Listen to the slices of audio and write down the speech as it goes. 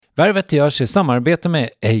Värvet görs i samarbete med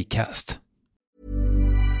Acast.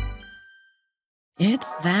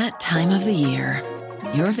 It's that time of the year.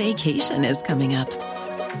 Your vacation is coming up.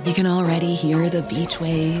 You can already hear the beach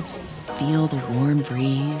waves, feel the warm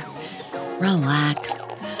breeze, relax,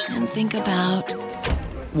 and think about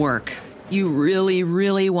work. You really,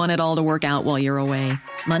 really want it all to work out while you're away.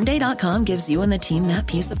 Monday.com gives you and the team that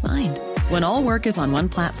peace of mind. When all work is on one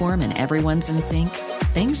platform and everyone's in sync,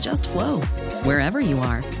 things just flow. Wherever you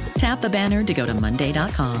are, tap the banner to go to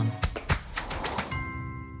Monday.com.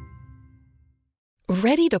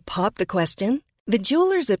 Ready to pop the question? The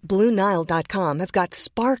jewelers at BlueNile.com have got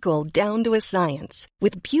sparkle down to a science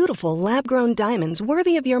with beautiful lab-grown diamonds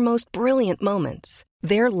worthy of your most brilliant moments.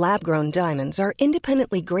 Their lab-grown diamonds are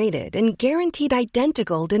independently graded and guaranteed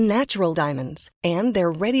identical to natural diamonds, and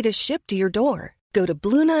they're ready to ship to your door. Go to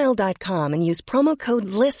BlueNile.com and use promo code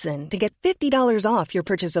LISTEN to get $50 off your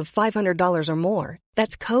purchase of $500 or more.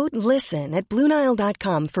 That's code LISTEN at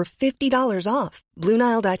BlueNile.com for $50 off.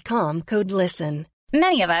 BlueNile.com, code LISTEN.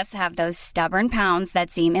 Many of us have those stubborn pounds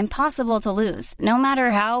that seem impossible to lose, no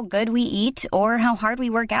matter how good we eat or how hard we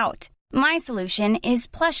work out. My solution is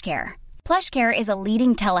PlushCare. PlushCare is a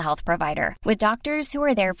leading telehealth provider with doctors who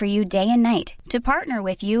are there for you day and night to partner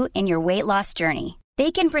with you in your weight loss journey.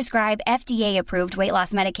 They can prescribe FDA-approved weight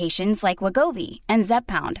loss medications like Wegovy and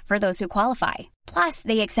Zepbound for those who qualify. Plus,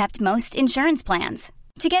 they accept most insurance plans.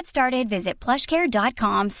 To get started, visit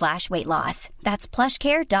plushcare.com/weightloss. That's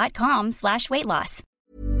plushcare.com/weightloss.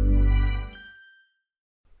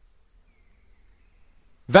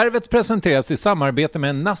 Värvet presenteras i samarbete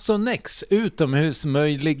med Nasonex,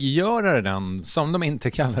 utomhusmöjliggöraren, som de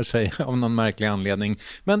inte kallar sig av någon märklig anledning.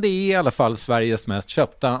 Men det är i alla fall Sveriges mest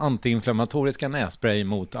köpta antiinflammatoriska nässpray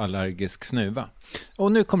mot allergisk snuva.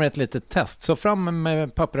 Och nu kommer ett litet test, så fram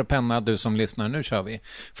med papper och penna du som lyssnar, nu kör vi.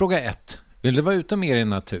 Fråga 1. Vill du vara ute mer i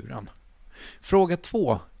naturen? Fråga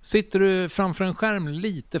 2. Sitter du framför en skärm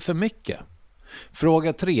lite för mycket?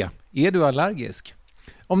 Fråga 3. Är du allergisk?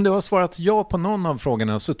 Om du har svarat ja på någon av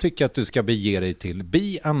frågorna så tycker jag att du ska bege dig till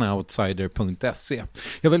beanoutsider.se.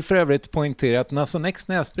 Jag vill för övrigt poängtera att Nasonex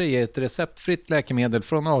nässpray är ett receptfritt läkemedel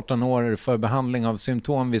från 18 år för behandling av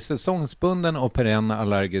symptom vid säsongsbunden och perenn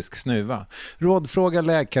allergisk snuva. Rådfråga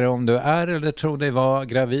läkare om du är eller tror dig vara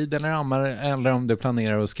gravid eller ammar, eller om du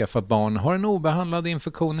planerar att skaffa barn, har en obehandlad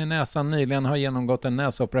infektion i näsan, nyligen har genomgått en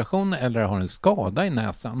näsoperation eller har en skada i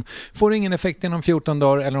näsan. Får ingen effekt inom 14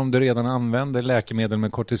 dagar eller om du redan använder läkemedel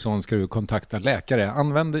med kortison ska du kontakta läkare.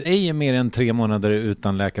 Använd ej mer än 3 månader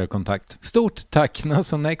utan läkarkontakt. Stort tack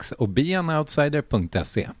Nasonex och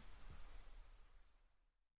beanoutsider.se.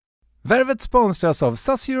 Värvet sponsras av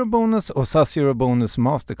SAS Eurobonus och SAS Eurobonus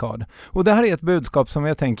Mastercard. Och det här är ett budskap som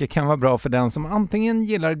jag tänker kan vara bra för den som antingen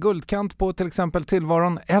gillar guldkant på till exempel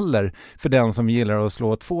tillvaron eller för den som gillar att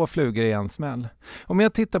slå 2 flugor i en smäll. Om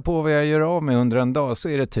jag tittar på vad jag gör av med under en dag så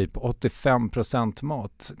är det typ 85%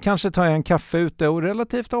 mat. Kanske tar jag en kaffe ute och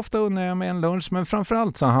relativt ofta unnar jag mig en lunch, men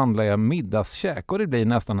framförallt så handlar jag middagskäk och det blir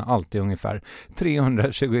nästan alltid ungefär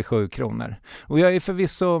 327 kronor. Och jag är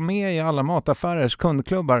förvisso med i alla mataffärers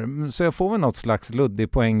kundklubbar så jag får väl något slags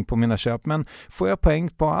luddig poäng på mina köp, men får jag poäng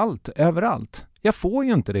på allt, överallt? Jag får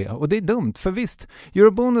ju inte det och det är dumt, för visst,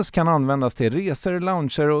 Eurobonus kan användas till resor,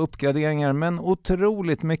 lounger och uppgraderingar, men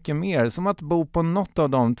otroligt mycket mer, som att bo på något av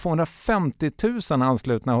de 250 000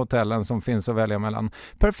 anslutna hotellen som finns att välja mellan.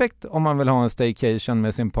 Perfekt om man vill ha en staycation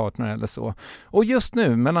med sin partner eller så. Och just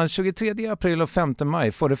nu, mellan 23 april och 5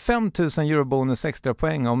 maj får du 5 000 Eurobonus extra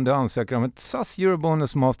poäng om du ansöker om ett SAS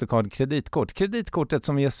Eurobonus Mastercard kreditkort. Kreditkortet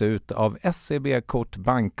som ges ut av SEB Kort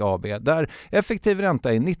Bank AB, där effektiv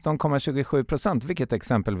ränta är 19,27%. Vilket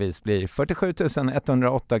exempelvis blir 47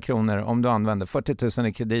 108 kronor om du använder 40 000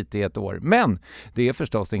 i kredit i ett år. Men det är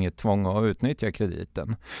förstås inget tvång att utnyttja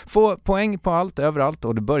krediten. Få poäng på allt överallt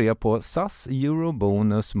och du börjar på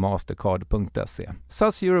saseurobonusmastercard.se.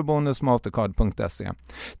 saseurobonusmastercard.se.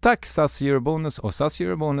 Tack SAS Eurobonus och SAS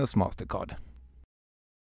Eurobonus Mastercard.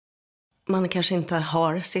 Man kanske inte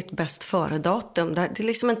har sitt bäst före-datum. Det är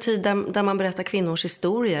liksom en tid där man berättar kvinnors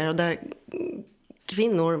historier och där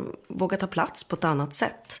kvinnor vågar ta plats på ett annat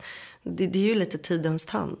sätt. Det är ju lite tidens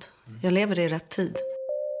tand. Jag lever i rätt tid.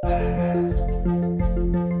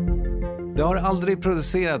 Det har aldrig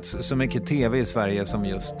producerats så mycket tv i Sverige som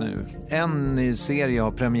just nu. En ny serie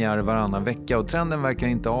har premiär varannan vecka och trenden verkar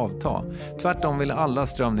inte avta. Tvärtom vill alla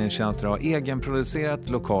strömningstjänster ha egenproducerat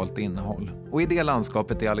lokalt innehåll. och i det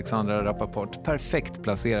landskapet är Alexandra Rappaport perfekt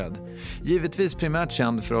placerad. Givetvis primärt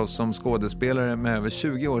känd för oss som skådespelare med över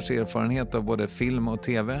 20 års erfarenhet av både film och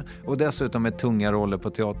tv och dessutom med tunga roller på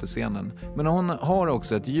teaterscenen. Men hon har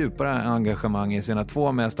också ett djupare engagemang i sina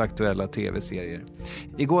 2 mest aktuella tv-serier.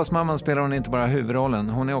 I Gåsmamman spelar hon inte bara huvudrollen,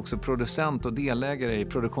 hon är också producent och delägare i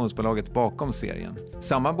produktionsbolaget bakom serien.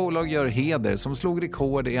 Samma bolag gör Heder som slog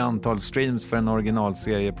rekord i antal streams för en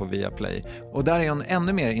originalserie på Viaplay. Och där är hon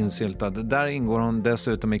ännu mer insyltad. Där ingår hon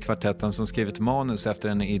dessutom i kvartetten som skrivit manus efter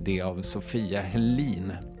en idé av Sofia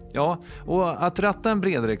Helin. Ja, och att ratta en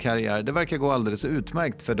bredare karriär, det verkar gå alldeles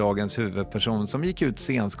utmärkt för dagens huvudperson som gick ut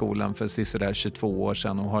scenskolan för sisådär 22 år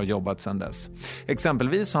sedan och har jobbat sedan dess.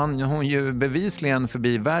 Exempelvis har hon ju bevisligen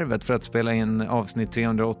förbi värvet för att spela in avsnitt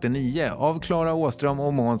 389 av Klara Åström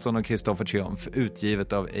och Månsson och Kristoffer Triumf,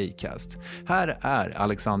 utgivet av Acast. Här är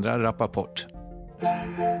Alexandra Rappaport.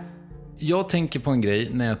 Jag tänker på en grej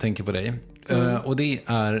när jag tänker på dig. Och det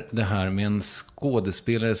är det här med en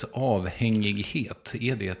skådespelares avhängighet.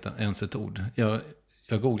 Är det ens ett ord? Jag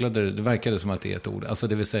googlade det verkade som att det är ett ord. Alltså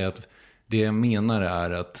det vill säga att det jag menar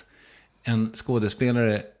är att en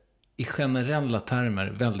skådespelare i generella termer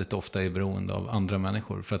väldigt ofta är beroende av andra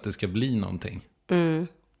människor för att det ska bli någonting.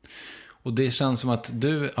 Och det känns som att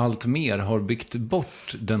du allt mer har byggt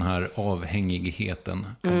bort den här avhängigheten,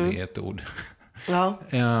 om det är ett ord. Ja.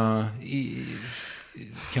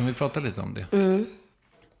 Kan vi prata lite om det?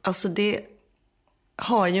 Alltså det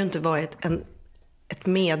har ju inte varit ett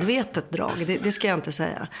medvetet drag, det ska jag inte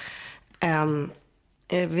säga.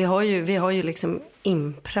 Vi har ju liksom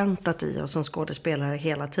inpräntat i oss som skådespelare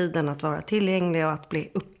hela tiden att vara tillgängliga och att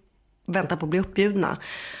vänta på att bli uppbjudna.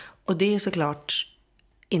 Och det är såklart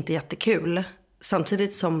inte jättekul.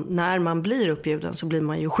 Samtidigt som när man blir uppbjuden så blir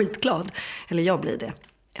man ju skitglad. Eller jag blir det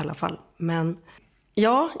i alla fall. Men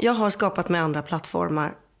ja, jag har skapat med andra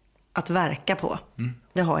plattformar att verka på.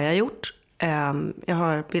 Det har jag gjort. Jag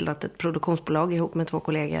har bildat ett produktionsbolag ihop med 2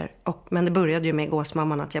 kollegor. Men det började ju med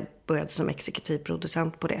Gåsmamman, att jag började som exekutiv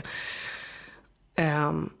producent på det.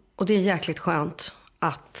 Och det är jäkligt skönt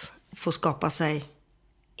att få skapa sig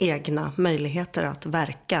egna möjligheter att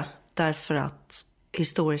verka. Därför att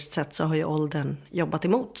historiskt sett så har ju åldern jobbat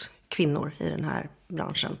emot kvinnor i den här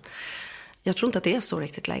branschen. Jag tror inte att det är så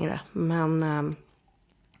riktigt längre. Men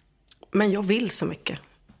jag vill så mycket.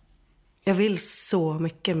 Jag vill så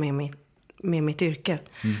mycket med mitt yrke.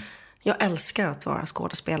 Jag älskar att vara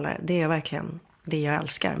skådespelare. Det är verkligen det jag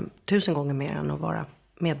älskar. 1000 gånger mer än att vara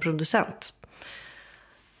medproducent.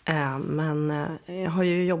 Men jag har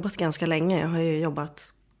ju jobbat ganska länge. Jag har ju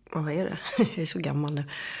jobbat, vad är det? Jag är så gammal nu.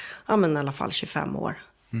 Ja, men i alla fall 25 år.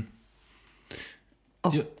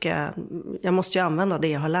 Och jag måste ju använda det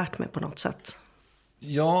jag har lärt mig på något sätt.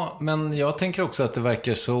 Ja, men jag tänker också att det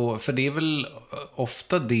verkar så, för det är väl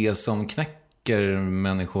ofta det som knäcker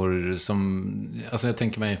människor som, alltså jag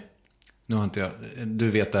tänker mig, nu har inte jag,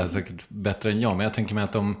 du vet det här säkert bättre än jag, men jag tänker mig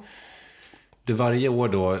att det varje år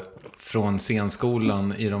då från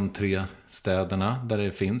scenskolan i de 3 städerna där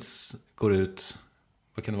det finns, går ut,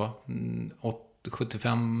 vad kan det vara,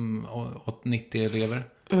 75, 90 elever?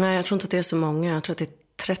 Nej, jag tror inte att det är så många, jag tror att det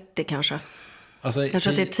är 30 kanske. Alltså, jag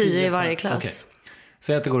tror att det är 10 i varje klass. Okay.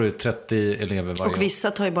 Säg att det går ut 30 elever varje år. Och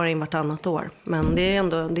vissa tar ju bara in vartannat år. Men det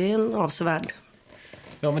är en avsevärd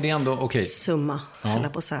men det är ändå okej. Summa, eller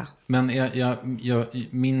på att säga. Men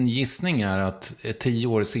min gissning är att 10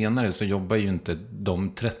 år senare så jobbar ju inte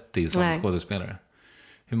de 30 som skådespelare.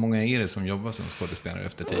 Hur många är det som jobbar som skådespelare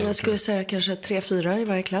efter 10 år? Jag skulle säga kanske 3-4 i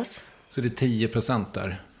varje klass. Så det är 10%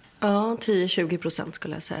 där? Ja, 10-20%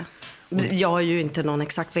 skulle jag säga. Jag har ju inte någon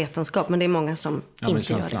exakt vetenskap, men det är många som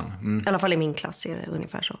inte gör det. I alla fall i min klass är det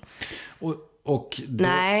ungefär så. Och då...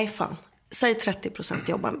 Nej, fan. Säg 30%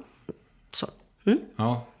 jobbar så.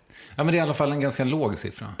 Ja, men det är i alla fall en ganska låg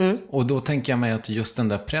siffra. Och då tänker jag mig att just den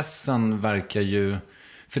där pressen verkar ju...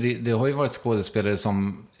 För det har ju varit skådespelare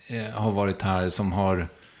som har varit här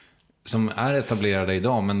som är etablerade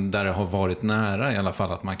idag, men där det har varit nära i alla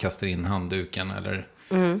fall att man kastar in handduken eller...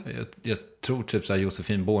 Jag tror typ så här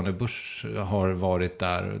Josefin Bornebusch har varit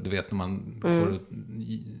där, du vet, när man får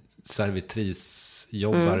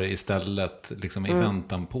servitrisjobbar istället liksom i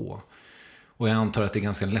väntan på. Och jag antar att det är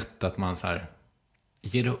ganska lätt att man så här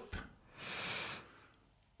ger upp.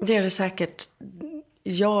 Det är det säkert.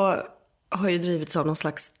 Jag har ju drivits av någon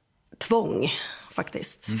slags tvång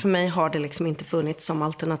faktiskt. För mig har det liksom inte funnits som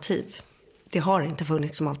alternativ. Det har inte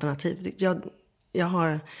funnits som alternativ. Jag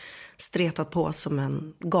har stretat på som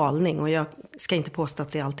en galning, och jag ska inte påstå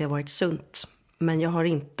att det alltid har varit sunt. Men jag har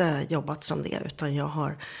inte jobbat som det, utan jag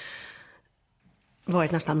har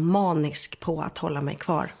varit nästan manisk på att hålla mig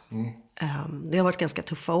kvar. Det har varit ganska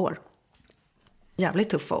tuffa år. jävligt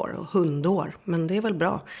tuffa år och hundår. Men det är väl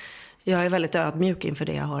bra. Jag är väldigt ödmjuk inför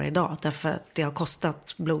det jag har idag. Därför att det har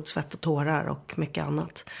kostat blod, svett och tårar och mycket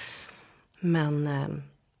annat. Men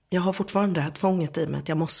jag har fortfarande det här tvånget i mig att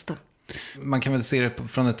jag måste. Man kan väl se det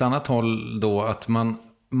från ett annat håll då, att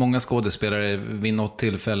många skådespelare vid något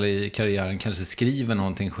tillfälle i karriären kanske skriver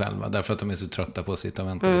någonting själva därför att de är så trötta på att sitta och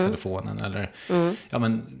vänta vid telefonen eller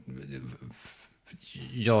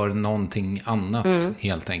gör någonting annat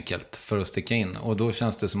helt enkelt för att sticka in. Och då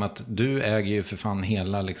känns det som att du äger ju för fan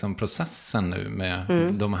hela liksom processen nu med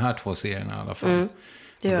de här 2 serierna i alla fall.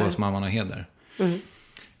 Gåsmamman och Heder.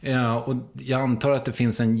 Ja, och jag antar att det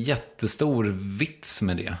finns en jättestor vits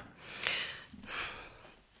med det.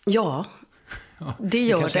 Ja, det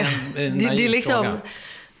gör det. Det är liksom... Fråga.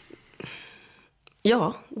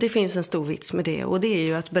 Ja, det finns en stor vits med det. Och det är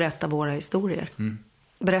ju att berätta våra historier.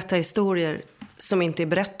 Berätta historier som inte är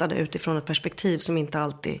berättade utifrån ett perspektiv som inte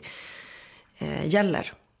alltid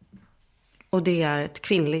gäller. Och det är ett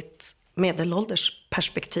kvinnligt medelålders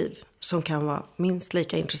perspektiv som kan vara minst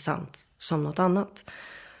lika intressant som något annat.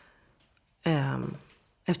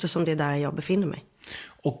 Eftersom det är där jag befinner mig.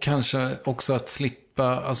 Och kanske också att slippa,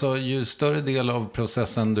 alltså ju större del av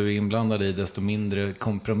processen du är inblandad i, desto mindre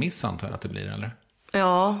kompromiss antar jag att det blir, eller?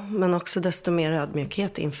 Ja, men också desto mer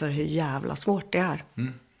ödmjukhet inför hur jävla svårt det är.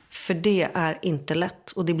 För det är inte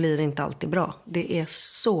lätt och det blir inte alltid bra. Det är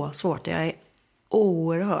så svårt. Jag är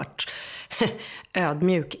oerhört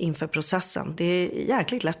ödmjuk inför processen. Det är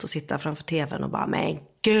jäkligt lätt att sitta framför tvn och bara, men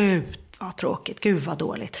gud vad tråkigt, gud vad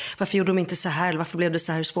dåligt. Varför gjorde de inte så här? Eller varför blev det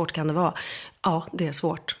så här? Hur svårt kan det vara? Ja, det är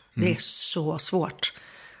svårt. Det är så svårt.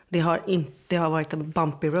 Det har varit en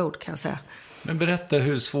bumpy road, kan jag säga. Men berätta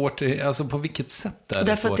hur svårt det är, alltså på vilket sätt är det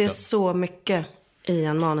Därför svårt? Att det är så mycket i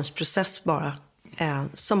en manusprocess bara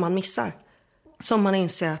som man missar. Som man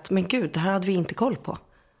inser att, men gud, det här hade vi inte koll på.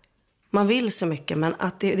 Man vill så mycket, men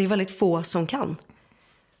att det är väldigt få som kan.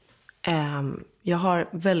 Jag har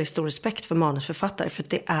väldigt stor respekt för manusförfattare, för att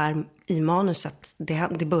det är i manuset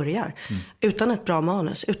det börjar. Utan ett bra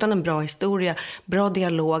manus, utan en bra historia, bra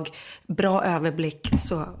dialog, bra överblick,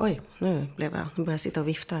 så, nu börjar jag sitta och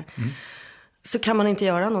vifta. Så kan man inte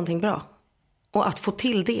göra någonting bra. Och att få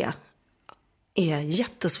till det är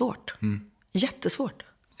jättesvårt. Jättesvårt.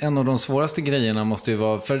 En av de svåraste grejerna måste ju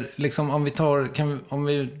vara, för liksom om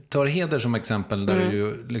vi tar Heder som exempel, där du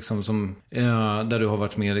ju liksom där du har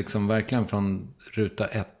varit med liksom verkligen från ruta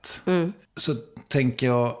 1. Så tänker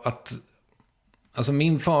jag att, alltså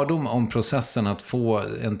min fördom om processen att få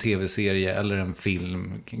en tv-serie eller en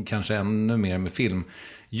film, kanske ännu mer med film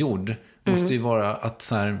gjord, måste ju vara att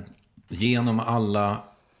så här, genom alla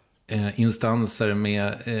instanser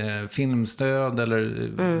med filmstöd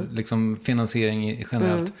eller liksom finansiering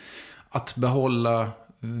generellt, att behålla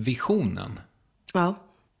visionen. Ja.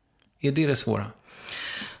 Är det svåra?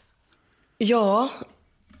 Ja,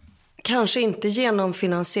 kanske inte genom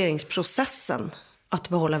finansieringsprocessen att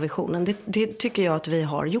behålla visionen. Det tycker jag att vi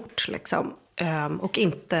har gjort liksom. Och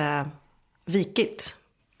inte vikit,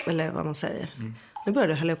 eller vad man säger. Nu börjar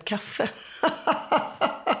du hälla upp kaffe.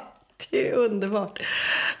 Det är underbart.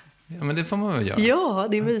 Ja, men det får man väl göra. Ja,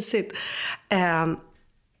 det är mysigt.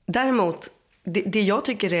 Däremot, det jag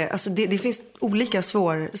tycker är, alltså det finns olika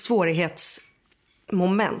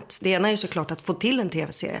svårighetsmoment. Det ena är ju såklart att få till en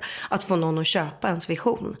tv-serie. Att få någon att köpa ens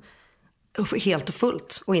vision. Helt och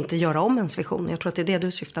fullt. Och inte göra om ens vision. Jag tror att det är det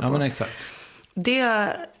du syftar på. Ja, men exakt. Det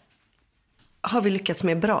har vi lyckats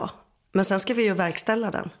med bra. Men sen ska vi ju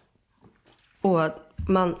verkställa den. Och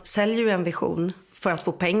man säljer ju en vision för att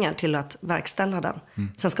få pengar till att verkställa den.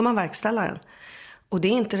 Sen ska man verkställa den. Och det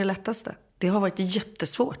är inte det lättaste. Det har varit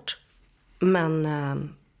jättesvårt. Men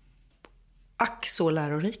ack så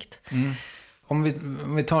lärorikt. Om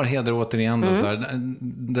vi tar Heder återigen då, så här,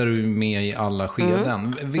 där du är med i alla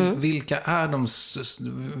skeden. Vilka är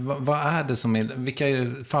vad är det som är, vilka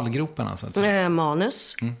är fallgroparna så att säga?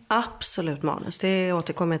 Manus, absolut manus. Det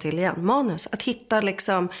återkommer jag till igen. Manus, att hitta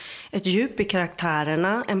liksom ett djup i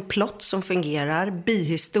karaktärerna, en plott som fungerar,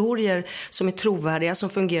 bihistorier som är trovärdiga, som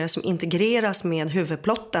fungerar, som integreras med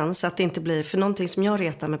huvudplotten, så att det inte blir, för någonting som jag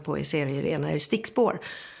retar mig på i serier är när det är stickspår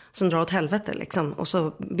som drar åt helvete liksom, och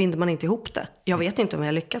så binder man inte ihop det. Jag vet inte om jag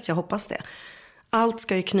har lyckats, jag hoppas det. Allt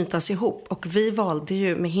ska ju knytas ihop, och vi valde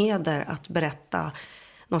ju med Heder att berätta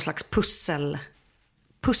någon slags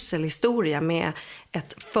pusselhistoria med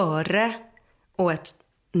ett före och ett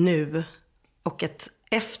nu och ett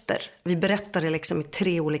efter. Vi berättade liksom i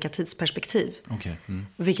 3 olika tidsperspektiv. Okay.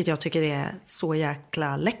 Vilket jag tycker är så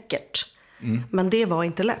jäkla läckert. Men det var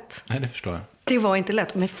inte lätt. Nej, det förstår jag. Det var inte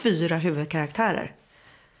lätt med 4 huvudkaraktärer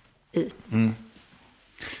i.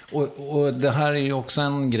 Och det här är ju också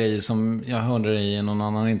en grej som jag hörde i någon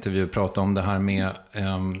annan intervju prata om, det här med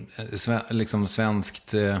liksom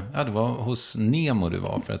svenskt, ja det var hos Nemo du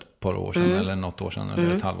var för ett par år sedan eller något år sedan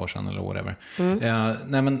eller ett halvår sedan eller whatever.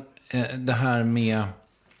 Nej men det här med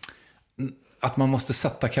att man måste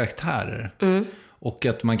sätta karaktärer och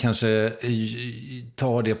att man kanske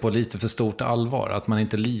tar det på lite för stort allvar, att man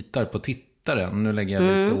inte litar på tittaren. Nu lägger jag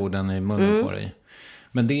lite orden i munnen på dig.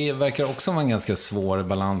 Men det verkar också vara en ganska svår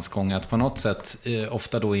balansgång att på något sätt,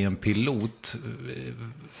 ofta då i en pilot,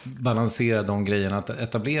 balansera de grejerna, att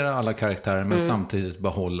etablera alla karaktärer men samtidigt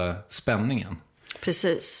behålla spänningen.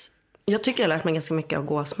 Precis. Jag tycker jag har lärt mig ganska mycket av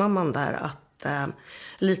Gåsmamman där, att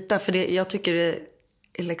lita, för det, jag tycker det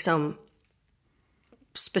är liksom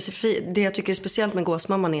det jag tycker är speciellt med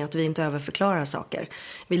Gåsmamman är att vi inte överförklarar saker.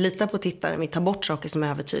 Vi litar på tittaren, vi tar bort saker som är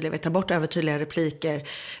övertydliga, vi tar bort övertydliga repliker,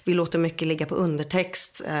 vi låter mycket ligga på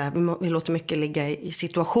undertext, vi låter mycket ligga i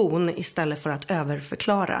situation istället för att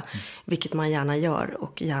överförklara, vilket man gärna gör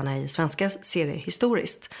och gärna i svenska serier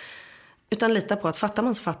historiskt. Utan lita på att fattar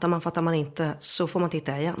man så fattar man inte så får man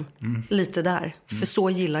titta igen. Lite där, för så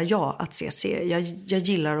gillar jag att se serier. Jag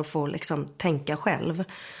gillar att få liksom tänka själv.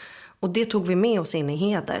 Och det tog vi med oss in i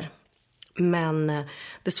Heder. Men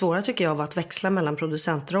det svåra tycker jag var att växla mellan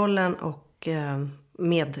producentrollen och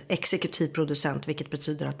med exekutiv producent. Vilket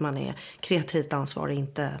betyder att man är kreativt ansvarig,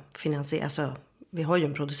 inte finansierar. Alltså, vi har ju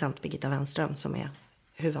en producent, Birgitta Wenström, som är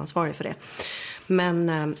huvudansvarig för det.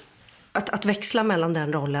 Men att växla mellan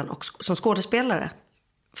den rollen och som skådespelare.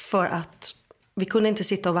 För att vi kunde inte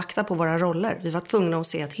sitta och vakta på våra roller. Vi var tvungna att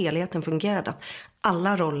se att helheten fungerade. Att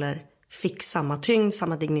alla roller fick samma tyngd,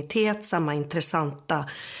 samma dignitet, samma intressanta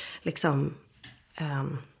liksom,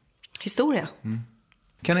 historia.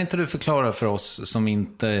 Kan inte du förklara för oss som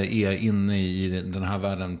inte är inne i den här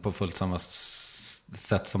världen på fullt samma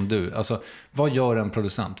sätt som du? Alltså, vad gör en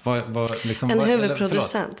producent? En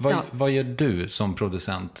huvudproducent. Vad gör du som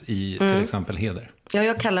producent i till exempel Heder? Ja,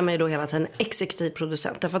 jag kallar mig då hela tiden exekutiv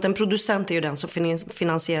producent. Därför att en producent är ju den som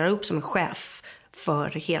finansierar upp som en chef för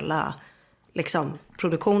hela liksom,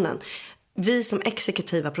 produktionen. Vi som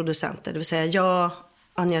exekutiva producenter, det vill säga jag,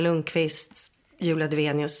 Anja Lundqvist, Julia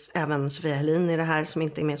Devenius, även Sofia Helin i det här som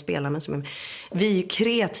inte är med och spelar, men som är med. Vi är ju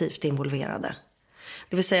kreativt involverade.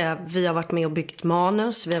 Det vill säga vi har varit med och byggt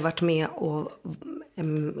manus, vi har varit med och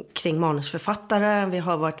kring manusförfattare, vi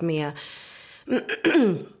har varit med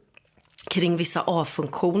kring vissa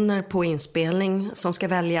A-funktioner på inspelning som ska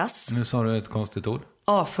väljas. Nu sa du ett konstigt ord.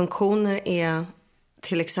 A-funktioner är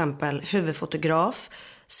till exempel huvudfotograf,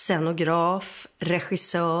 scenograf,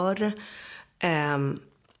 regissör,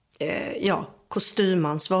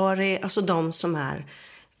 kostymansvarig, alltså de som är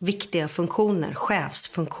viktiga funktioner,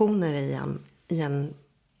 chefsfunktioner i en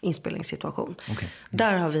inspelningssituation. Okay.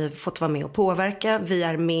 Där har vi fått vara med och påverka. Vi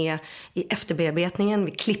är med i efterbearbetningen,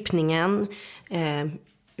 vid klippningen,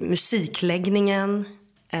 musikläggningen,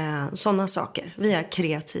 sådana saker. Vi är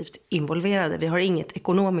kreativt involverade. Vi har inget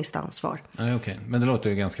ekonomiskt ansvar. Nej, okej. Men det låter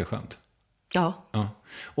ju ganska skönt. Ja.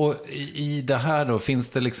 Och i det här då, finns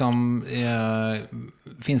det liksom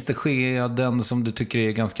finns det skeden som du tycker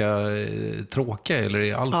är ganska tråkiga, eller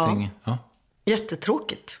är allting? Ja.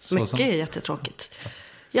 Jättetråkigt. Mycket är jättetråkigt.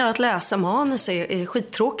 Ja, att läsa manus är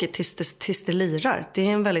skittråkigt tills det lirar. Det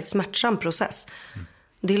är en väldigt smärtsam process.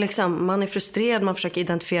 Det är liksom, man är frustrerad, man försöker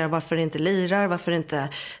identifiera varför det inte lirar, varför det inte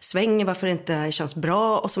svänger, varför det inte känns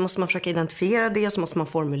bra. Och så måste man försöka identifiera det, och så måste man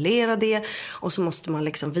formulera det. Och så måste man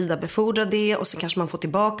liksom vidarebefordra det. Och så kanske man får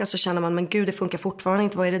tillbaka, så känner man, men gud, det funkar fortfarande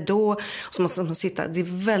inte, vad är det då? Och så måste man sitta, det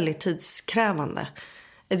är väldigt tidskrävande.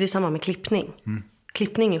 Det är samma med klippning.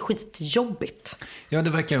 Klippning är skitjobbigt. Ja, det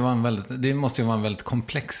verkar ju vara det måste ju vara en väldigt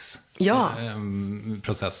komplex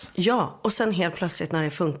process. Ja, och sen helt plötsligt när det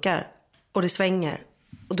funkar och det svänger,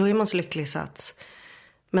 och då är man så lycklig så att...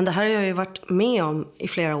 Men det här har jag ju varit med om i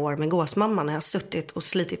flera år med Gåsmamman, när jag har suttit och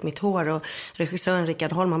slitit mitt hår, och regissören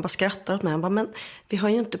Rickard Holm, han bara skrattar åt mig. Han bara, men vi har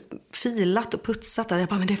ju inte filat och putsat där. Jag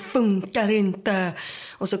bara, men det funkar inte.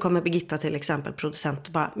 Och så kommer Birgitta till exempel, producent,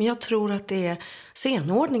 och bara, men jag tror att det är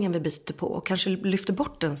scenordningen vi byter på och kanske lyfter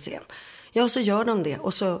bort en scen. Ja, så gör de det,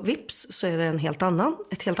 och så vips så är det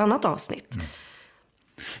ett helt annat avsnitt.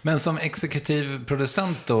 Men som exekutiv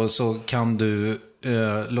producent då, så kan du,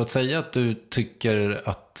 låt säga att du tycker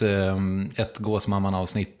att ett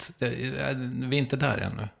Gåsmamman-avsnitt, vi är inte där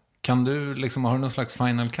ännu. Kan du liksom, har du någon slags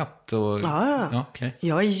final cut? Och, ja, okay.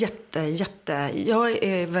 Jag är jag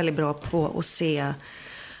är väldigt bra på att se,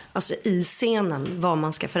 alltså i scenen, vad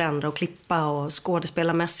man ska förändra och klippa, och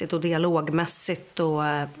skådespelarmässigt och dialogmässigt, och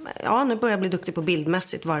nu börjar jag bli duktig på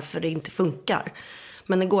bildmässigt varför det inte funkar.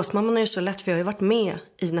 Men i Gåsmamman är det så lätt, för jag har ju varit med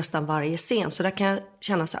i nästan varje scen. Så där kan jag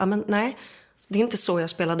känna så, men nej, det är inte så jag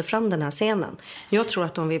spelade fram den här scenen. Jag tror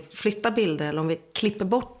att om vi flyttar bilder eller om vi klipper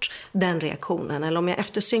bort den reaktionen eller om jag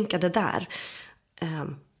eftersynkar det där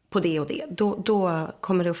på det och det, då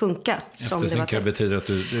kommer det att funka. Eftersynkar betyder att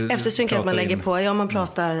du eftersynkar att man lägger på, man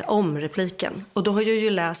pratar om repliken. Och då har jag ju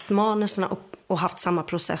läst manuserna och haft samma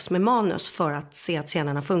process med manus för att se att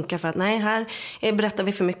scenerna funkar. För att nej, här berättar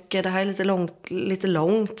vi för mycket, det här är lite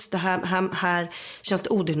långt, det här känns det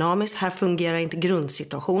odynamiskt, här fungerar inte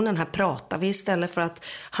grundsituationen, här pratar vi istället för att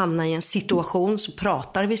hamna i en situation, så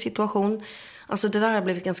pratar vi situation. Alltså det där har jag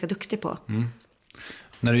blivit ganska duktig på.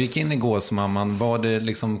 När du gick in i Gåsmamman, var det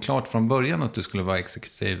liksom klart från början att du skulle vara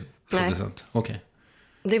exekutiv producent? Nej. Okay.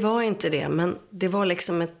 Det var inte det, men det var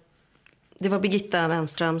liksom det var Birgitta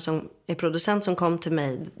Wenström som är producent som kom till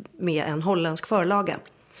mig med en holländsk förlaga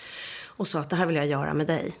och sa att det här vill jag göra med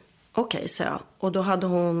dig. Okej, sa jag. Och då hade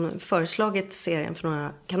hon föreslagit serien för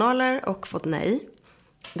några kanaler och fått nej.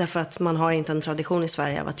 Därför att man har inte en tradition i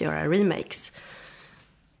Sverige av att göra remakes.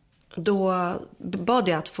 Då bad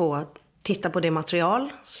jag att få titta på det material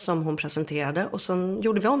som hon presenterade. Och sen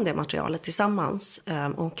gjorde vi om det materialet tillsammans.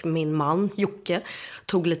 Och min man, Jocke,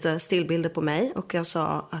 tog lite stillbilder på mig. Och jag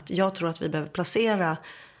sa att jag tror att vi behöver placera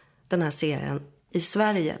den här serien i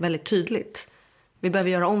Sverige väldigt tydligt. Vi behöver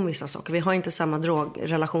göra om vissa saker. Vi har inte samma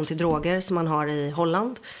relation till droger som man har i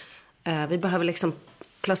Holland. Vi behöver liksom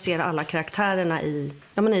placera alla karaktärerna i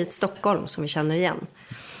ett Stockholm som vi känner igen.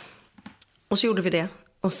 Och så gjorde vi det.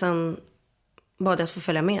 Och sen bad jag att få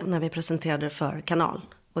följa med när vi presenterade för kanal.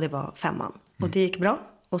 Och det var 5:an. Och det gick bra.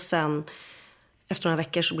 Och sen efter några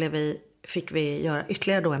veckor så fick vi göra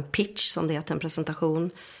ytterligare då en pitch, som det heter, en presentation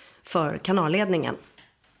för kanalledningen.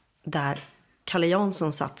 Där Kalle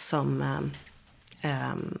Jansson satt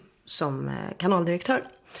som kanaldirektör.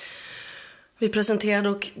 Vi presenterade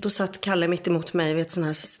och då satt Kalle mitt emot mig vid ett sån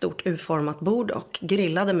här stort U-format bord och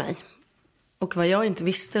grillade mig. Och vad jag inte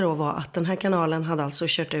visste då var att den här kanalen hade alltså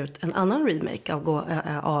kört ut en annan remake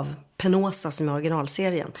av Penosa, som är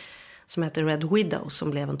originalserien, som heter Red Widow,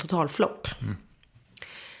 som blev en totalflopp.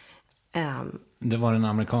 Det var den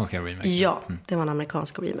amerikanska remake? Ja, det var en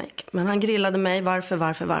amerikansk remake. Men han grillade mig,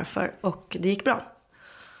 varför? Och det gick bra.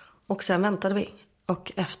 Och sen väntade vi.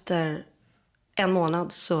 Och efter 1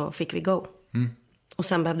 månad så fick vi go. Och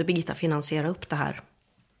sen behövde Birgitta finansiera upp det här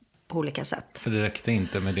på olika sätt. För det räckte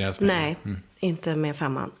inte med deras pengar? Nej, inte med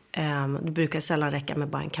 5:an. Det brukar sällan räcka med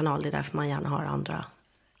bara en kanal. Det är därför man gärna har andra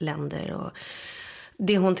länder. Och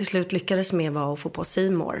det hon till slut lyckades med var att få på C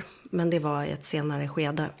More. Men det var i ett senare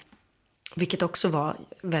skede. Vilket också var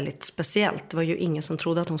väldigt speciellt. Det var ju ingen som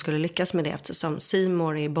trodde att hon skulle lyckas med det. Eftersom C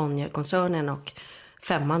More är Bonnier-koncernen och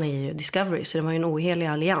 5:an är ju Discovery. Så det var ju en ohelig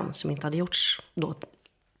allians som inte hade gjorts då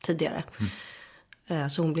tidigare.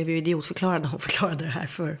 Så hon blev ju idiotförklarad när hon förklarade det här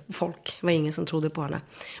för folk. Det var ingen som trodde på henne.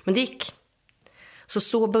 Men det gick.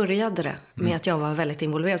 Så började det med att jag var väldigt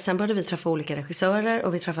involverad. Sen började vi träffa olika regissörer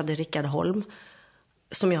och vi träffade Rickard Holm.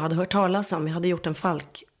 Som jag hade hört talas om. Jag hade gjort en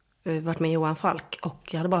Falk, varit med Johan Falk. Och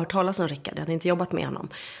jag hade bara hört talas om Rickard. Jag hade inte jobbat med honom.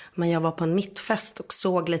 Men jag var på en mittfest och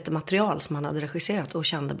såg lite material som han hade regisserat. Och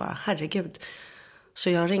kände bara, herregud. Så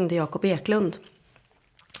jag ringde Jakob Eklund,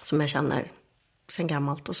 som jag känner sen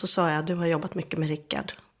gammalt. Och så sa jag, du har jobbat mycket med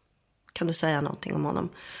Rickard. Kan du säga någonting om honom?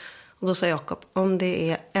 Och då sa Jakob, om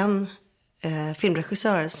det är en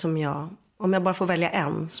filmregissör om jag bara får välja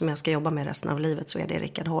en som jag ska jobba med resten av livet, så är det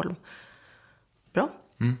Rickard Holm. Bra.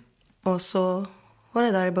 Och så var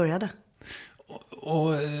det där det började.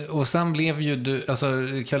 Och sen blev ju du, alltså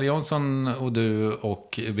Kalle Jansson och du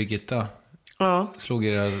och Birgitta slog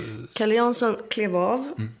era... Kalle Jansson klev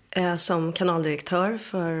av som kanaldirektör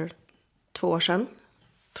för 2 år sedan,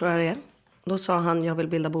 tror jag det är. Då sa han, jag vill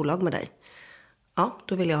bilda bolag med dig. Ja,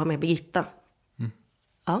 då vill jag ha med Birgitta.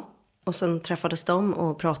 Ja, och sen träffades de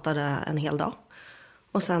och pratade en hel dag.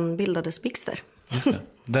 Och sen bildades Bigster. Just det.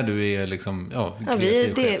 Där du är liksom,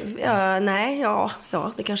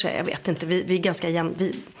 det kanske är, jag vet inte. Vi är ganska jämn.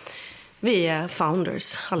 Vi är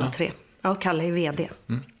founders, alla 3. Ja, Kalle är vd.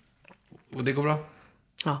 Och det går bra?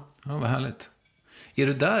 Ja. Ja, vad härligt. Är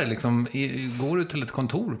du där liksom, går du till ett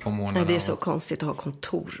kontor på morgonen? Nej, det är så konstigt att ha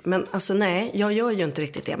kontor. Men alltså nej, jag gör ju inte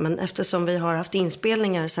riktigt det. Men eftersom vi har haft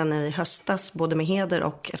inspelningar sedan i höstas, både med Heder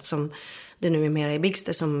och eftersom det nu är mer i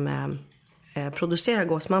Bigster som producerar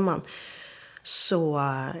Gåsmamman, så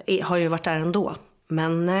har jag ju varit där ändå.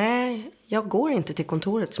 Men nej, jag går inte till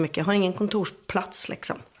kontoret så mycket. Jag har ingen kontorsplats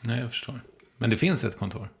liksom. Nej, jag förstår. Men det finns ett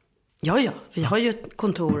kontor? Ja, vi har ju ett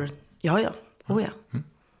kontor. Ja.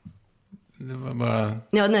 Det var bara...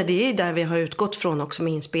 Ja, nej, det är där vi har utgått från också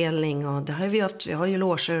med inspelning. Och det har vi haft. Vi har ju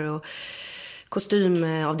loger och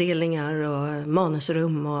kostymavdelningar och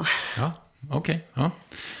manusrum och... Ja, okej. Ja.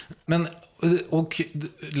 Men, och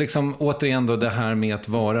liksom återigen då det här med att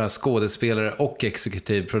vara skådespelare och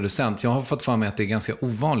exekutiv producent. Jag har fått för mig att det är ganska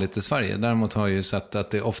ovanligt i Sverige. Däremot har jag ju sett att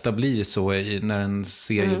det ofta blir så när en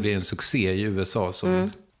serie blir en succé i USA. Så.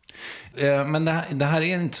 Men det här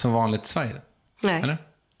är inte så vanligt i Sverige. Nej, eller?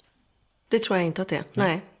 Det tror jag inte att det är.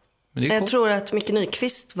 Nej. Men det är jag tror att Micke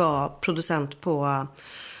Nyqvist var producent på...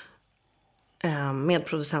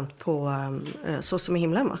 medproducent på Så som i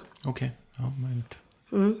himlen, va? Okej, ja, möjligt.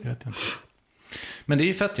 Det vet jag inte. Men det är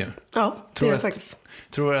ju fett ju. Ja, det är det faktiskt.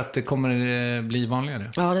 Tror du att det kommer bli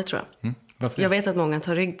vanligare? Ja, det tror jag. Varför det? Jag vet att många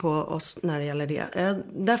tar rygg på oss när det gäller det.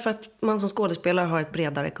 Därför att man som skådespelare har ett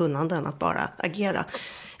bredare kunnande än att bara agera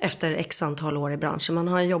efter x antal år i branschen. Man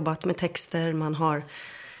har jobbat med texter, man har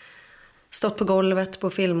stått på golvet, på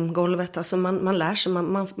filmgolvet. Alltså man lär sig,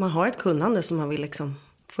 man har ett kunnande som man vill liksom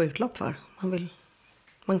få utlopp för.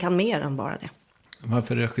 Man kan mer än bara det.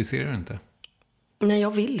 Varför regisserar du inte? Nej,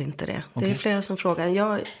 jag vill inte det. Okay. Det är flera som frågar.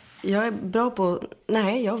 Jag är bra på...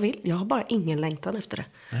 Nej, jag har bara ingen längtan efter det.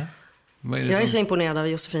 Ja. Vad är det jag är så imponerad av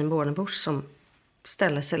Josefin Bornebusch som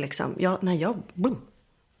ställer sig liksom... Jag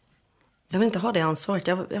vill inte ha det ansvaret.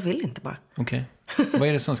 Jag vill inte bara. Okej. Vad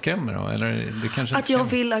är det som skrämmer då? Eller det kanske att jag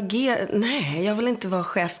vill agera... Nej, jag vill inte vara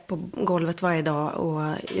chef på golvet varje dag.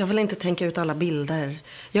 Och jag vill inte tänka ut alla bilder.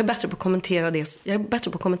 Jag är bättre på att kommentera det. Jag är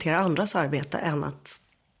bättre på att kommentera andras arbete än att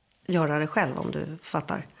göra det själv, om du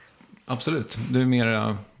fattar. Absolut. Du är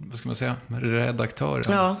mer, vad ska man säga,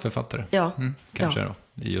 redaktör än författare. Ja. Kanske då,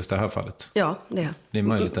 i just det här fallet. Ja, det är. Det är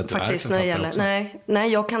möjligt att du faktiskt, är författare när det gäller, också.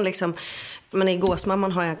 Nej, jag kan liksom... Men i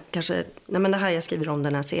Gåsmamman har jag kanske... Nej, men det här jag skriver om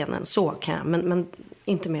den här scenen. Så kan jag, men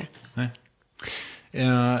inte mer. Nej.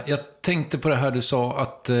 Jag tänkte på det här du sa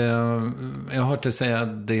att... jag har hört dig säga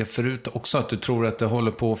det förut också, att du tror att det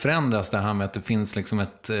håller på att förändras, det här med att det finns liksom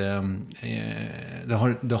ett...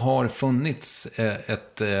 det har funnits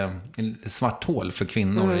ett svart hål för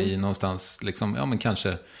kvinnor i någonstans, liksom, ja men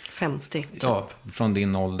kanske... 50. Typ. Ja, från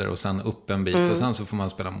din ålder och sen upp en bit och sen så får man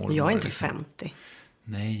spela mormor. Jag är inte liksom. 50.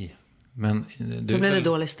 Nej, men du då blir det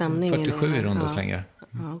dålig stämning. 47 i runda slängar.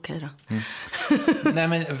 Ja, okej då. Nej,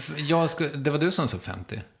 men det var du som sa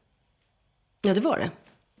 50. Ja, det var det.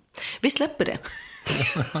 Vi släpper det.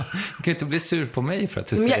 Du kan inte bli sur på mig för att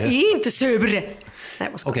du men säger jag är inte sur.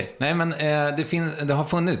 Nej, Okej, nej men det har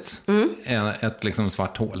funnits ett liksom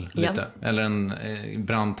svart hål lite. Eller en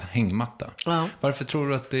brant hängmatta. Ja. Varför tror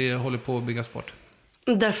du att det håller på att byggas bort?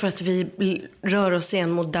 Därför att vi rör oss i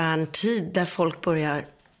en modern tid där folk börjar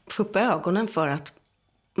få upp ögonen för att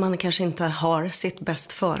man kanske inte har sitt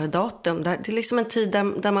bäst före-datum. Det är liksom en tid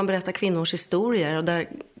där man berättar kvinnors historier och där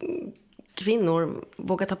kvinnor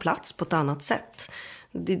vågar ta plats på ett annat sätt.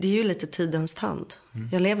 Det är ju lite tidens tand.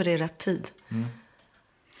 Jag lever i rätt tid.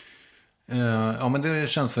 Ja, men det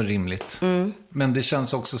känns för rimligt. Men det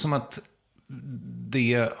känns också som att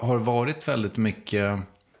det har varit väldigt mycket...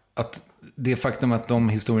 att det faktum att de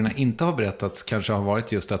historierna inte har berättats kanske har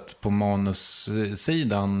varit just att på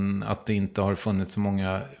manussidan att det inte har funnits så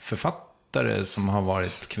många författare som har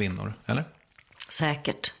varit kvinnor, eller?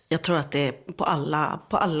 Säkert. Jag tror att det är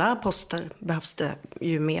på alla poster behövs det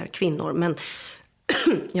ju mer kvinnor. Men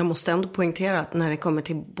jag måste ändå poängtera att när det kommer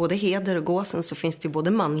till både Heder och Gåsen så finns det ju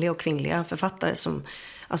både manliga och kvinnliga författare som...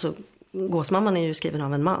 Alltså, Gåsmamman är ju skriven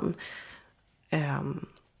av en man.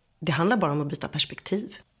 Det handlar bara om att byta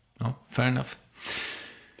perspektiv. Ja, fair enough.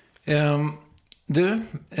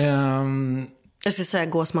 Jag ska säga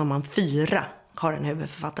Gåsmamman 4 har en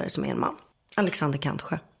huvudförfattare som är en man. Alexander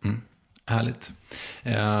Kantsjö. Härligt.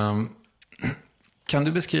 Kan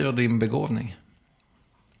du beskriva din begåvning?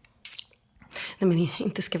 Nej, men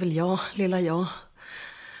inte ska väl jag, lilla jag.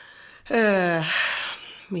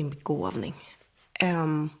 Min begåvning.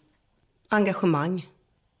 Engagemang,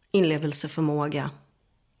 inlevelseförmåga,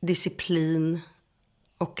 disciplin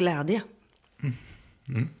och glädje.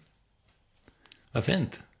 Vad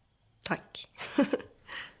fint. Tack.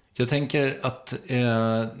 Jag tänker att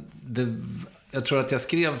jag tror att jag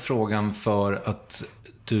skrev frågan för att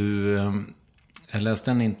jag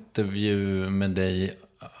läste en intervju med dig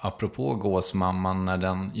apropå Gåsmamman när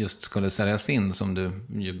den just skulle säljas in, som du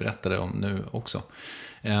ju berättade om nu också.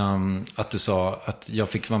 Att du sa att jag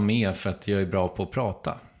fick vara med för att jag är bra på att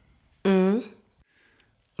prata.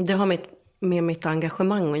 Det har med mitt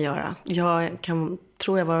engagemang att göra. Jag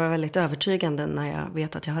tror jag var väldigt övertygande när jag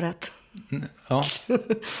vet att jag har rätt. Ja.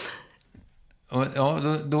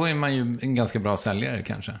 Ja, då är man ju en ganska bra säljare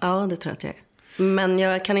kanske. Ja, det tror jag att jag är. Men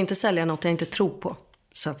jag kan inte sälja något jag inte tror på,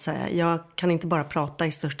 så att säga. Jag kan inte bara prata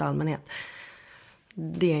i största allmänhet.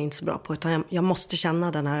 det är jag inte så bra på. Utan jag måste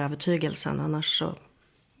känna den här övertygelsen. Annars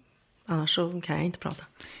så kan jag inte prata.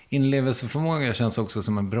 Inlevelseförmåga känns också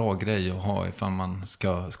som en bra grej att ha ifall man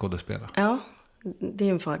ska skådespela. Ja, det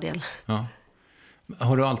är en fördel. Ja.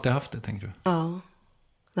 Har du alltid haft det, tänker du? Ja,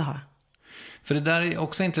 det har jag. För det där är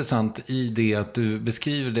också intressant i det att du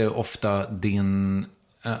beskriver det ofta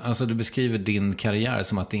du beskriver din karriär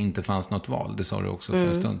som att det inte fanns något val. Det sa du också för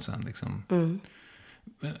en stund sedan. Liksom.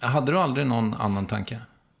 Hade du aldrig någon annan tanke?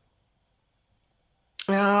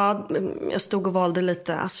 Ja, jag stod och valde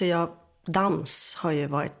lite. Alltså dans har ju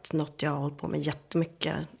varit något jag har hållit på med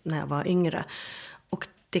jättemycket när jag var yngre. Och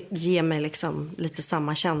det ger mig liksom lite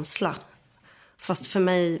samma känsla. Fast för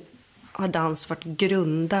mig har dans varit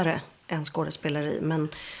grundare än skådespeleri. Men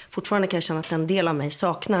fortfarande kan jag känna att en del av mig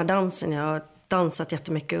saknar dansen. Jag har dansat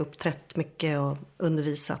jättemycket, uppträtt mycket och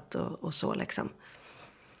undervisat och så liksom.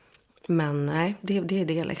 Men nej, det är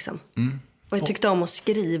det liksom. Och jag tyckte om att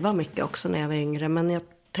skriva mycket också när jag var yngre. Men jag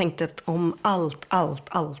tänkte att om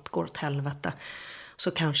allt går åt helvete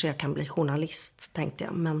så kanske jag kan bli journalist, tänkte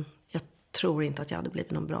jag. Men jag tror inte att jag hade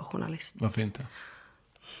blivit någon bra journalist. Varför inte?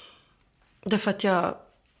 Därför att jag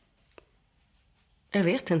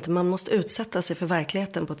vet inte, man måste utsätta sig för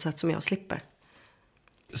verkligheten på ett sätt som jag slipper.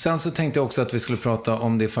 Sen så tänkte jag också att vi skulle prata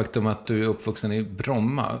om det faktum att du är uppvuxen i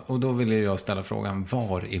Bromma. Och då ville jag ställa frågan,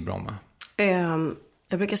 var i Bromma?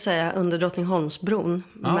 Jag brukar säga under Drottningholmsbron.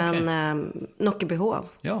 Men Nockebehov.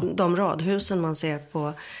 Ja. De radhusen man ser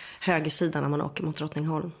på högersidan när man åker mot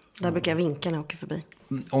Drottningholm. Där brukar jag vinka när jag åker förbi.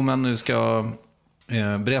 Om man nu ska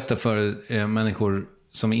berätta för människor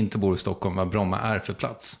som inte bor i Stockholm vad Bromma är för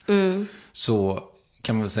plats. Så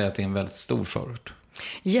kan man väl säga att det är en väldigt stor förort.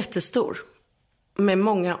 Jättestor. Med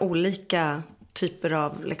många olika typer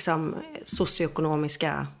av liksom,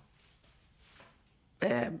 socioekonomiska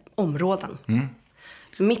områden.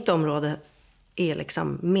 Mitt område är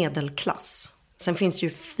liksom medelklass. Sen finns det ju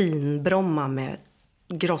finbromma med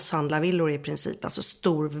grosshandlarvillor i princip. Alltså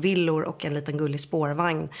storvillor och en liten gullig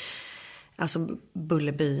spårvagn. Alltså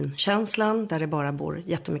Bullerbyn-känslan där det bara bor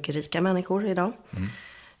jättemycket rika människor idag.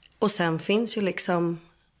 Och sen finns ju liksom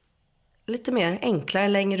lite mer enklare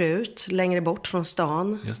längre ut, längre bort från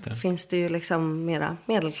stan. Just det. Finns det ju liksom mera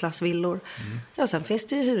medelklassvillor. Ja, sen finns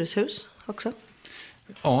det ju hyreshus också.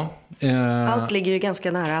 Ja. Allt ligger ju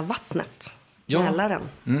ganska nära vattnet. Ja. Mälaren.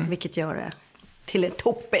 Vilket gör det till ett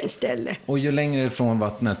toppenställe. Och ju längre från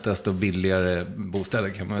vattnet desto billigare bostäder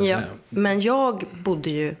kan man väl säga. Men jag bodde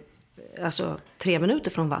ju 3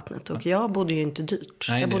 minuter från vattnet. Och jag bodde ju inte dyrt.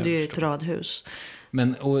 Nej, jag bodde ju i ett förstår. radhus.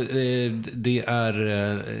 Men det är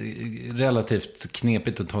relativt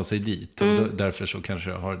knepigt att ta sig dit. Och därför så kanske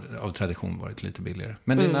det har av tradition varit lite billigare.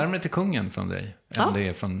 Men det är närmare till kungen från dig än det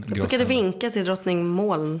är från Grosshandel. Jag brukade vinka till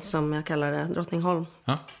Drottningmoln, som jag kallar det, Drottningholm,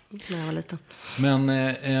 när jag var liten. Men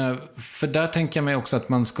för där tänker jag mig också att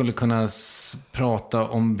man skulle kunna prata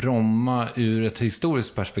om Bromma ur ett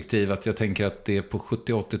historiskt perspektiv. Att jag tänker att det på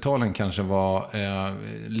 70- och 80-talen kanske var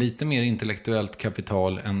lite mer intellektuellt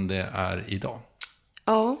kapital än det är idag.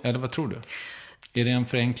 Ja. Eller vad tror du? Är det en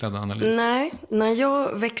förenklad analys? Nej, när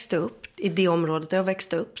jag växte upp i det området där jag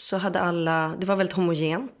växte upp så hade alla, det var väldigt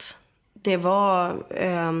homogent. Det var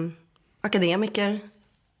akademiker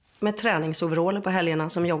med träningsoveraller på helgerna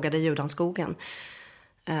som joggade i Judanskogen,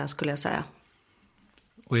 skulle jag säga.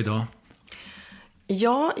 Och idag?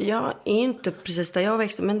 Ja, jag är inte precis där jag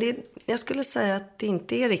växte, men jag skulle säga att det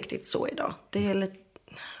inte är riktigt så idag. Det är lite,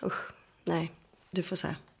 nej, du får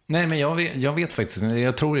säga. Nej, men jag vet faktiskt.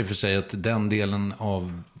 Jag tror i och för sig att den delen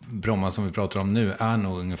av Bromma som vi pratar om nu är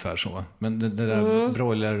nog ungefär så. Men det där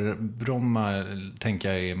broiler-Bromma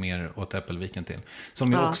tänker jag är mer åt Äppelviken till.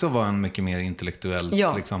 Som ju också var en mycket mer intellektuell...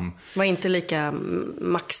 Ja, liksom... var inte lika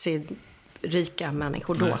maxi-rika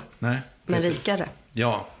människor då. Nej, men rikare.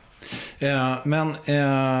 Ja.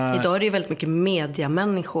 Idag är det ju väldigt mycket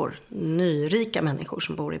mediamänniskor, nyrika människor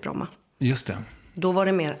som bor i Bromma. Just det. Då var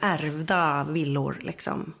det mer ärvda villor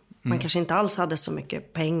liksom. Man kanske inte alls hade så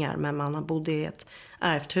mycket pengar, men man bodde i ett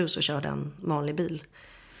ärvt hus och körde en vanlig bil.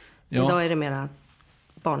 Ja. Idag är det mera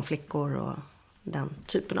barnflickor och den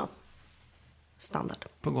typen av standard.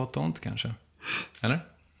 På gott och ont kanske. Eller?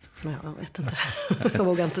 Men jag vet inte. Jag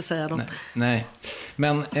vågar inte säga dem. Nej.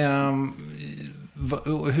 Men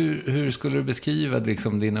hur skulle du beskriva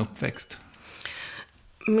liksom din uppväxt?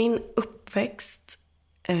 Min uppväxt...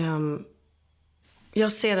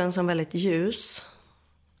 jag ser den som väldigt ljus.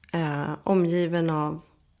 Omgiven av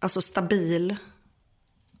stabil.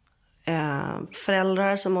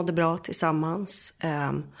 Föräldrar som mådde bra tillsammans.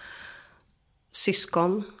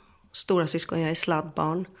 Syskon. Stora syskon, jag är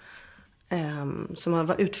sladdbarn. Som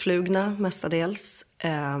var utflugna mestadels.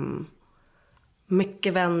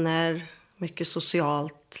 mycket vänner, mycket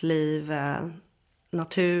socialt liv,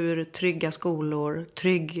 natur, trygga skolor,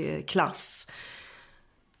 trygg klass.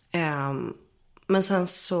 Men sen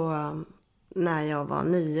så när jag var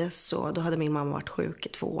 9 så då hade min mamma varit sjuk i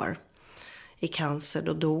 2 år i cancer.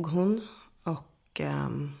 Då dog hon och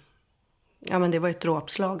men det var ett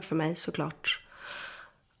dråpslag för mig såklart.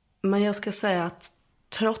 Men jag ska säga att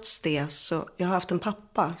trots det så jag har haft en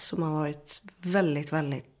pappa som har varit väldigt,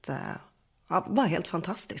 väldigt bara helt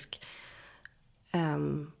fantastisk.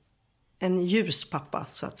 En ljus pappa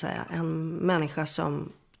så att säga. En människa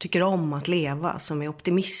som tycker om att leva, som är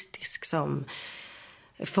optimistisk, som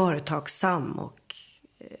är företagsam och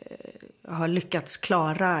har lyckats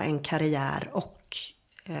klara en karriär och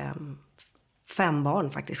 5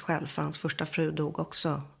 barn faktiskt själv. För hans första fru dog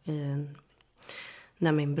också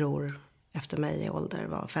när min bror efter mig i ålder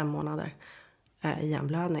var 5 månader i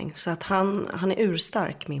hjärnblödning. Så att han är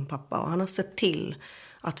urstark, min pappa, och han har sett till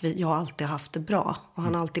att jag alltid har haft det bra. Och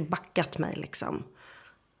han har alltid backat mig liksom.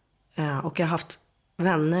 Och jag har haft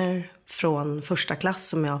vänner från första klass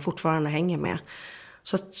som jag fortfarande hänger med.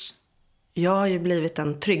 Så att jag har ju blivit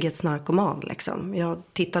en trygghetsnarkoman liksom. Jag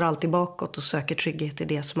tittar alltid bakåt och söker trygghet i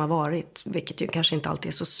det som har varit. Vilket ju kanske inte alltid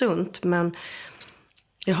är så sunt. Men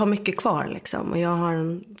jag har mycket kvar liksom. Och jag har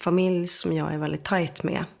en familj som jag är väldigt tajt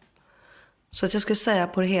med. Så att jag skulle säga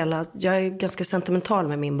på det hela, jag är ganska sentimental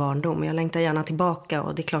med min barndom. Jag längtar gärna tillbaka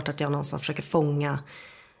och det är klart att jag någonstans försöker fånga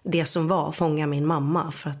det som var. Fånga min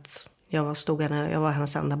mamma för att jag var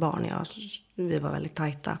hennes enda barn. Vi var väldigt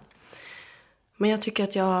tajta. Men jag tycker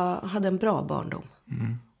att jag hade en bra barndom.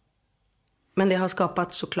 Mm. Men det har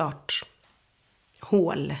skapat såklart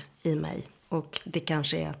hål i mig. Och det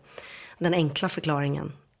kanske är den enkla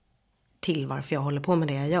förklaringen till varför jag håller på med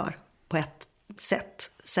det jag gör. På ett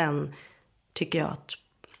sätt. Sen tycker jag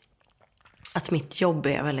att mitt jobb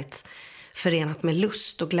är väldigt förenat med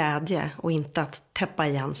lust och glädje. Och inte att täppa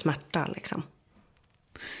igen smärta liksom.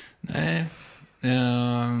 Nej,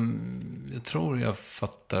 jag tror jag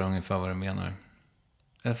fattar ungefär vad du menar.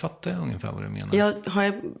 Jag fattar ungefär vad du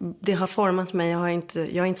menar. Det har format mig. Jag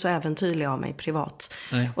är inte så äventyrlig av mig privat.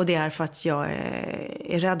 Nej. Och det är för att jag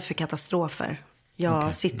är rädd för katastrofer.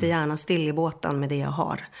 Jag sitter gärna still i båten med det jag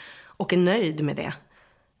har. Och är nöjd med det.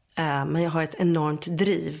 Men jag har ett enormt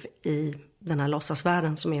driv i den här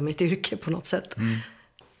låtsasvärlden som är mitt yrke på något sätt. Mm.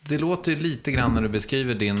 Det låter lite grann när du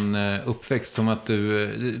beskriver din uppväxt som att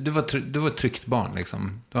du var ett tryggt barn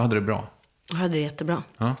liksom. Du hade det bra. Jag hade det jättebra.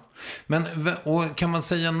 Ja. Men och kan man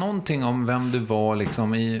säga någonting om vem du var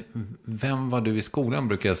liksom vem var du i skolan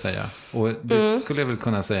brukar jag säga. Och det skulle jag väl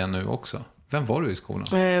kunna säga nu också. Vem var du i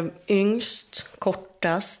skolan? Yngst,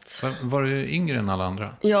 kortast. Var du yngre än alla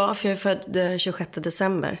andra? Ja, för jag är född 26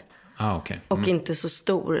 december. Okay. Och inte så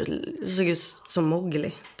stor. Såg ut som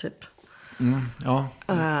Mowgli, typ. Mm, ja,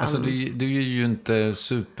 alltså du är ju inte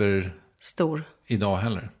super stor idag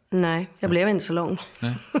heller. Nej, jag blev inte så lång.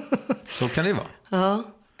 Nej. Så kan det vara. Ja.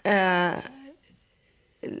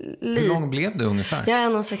 Hur lång blev du ungefär? Jag är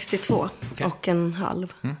 1,62 och en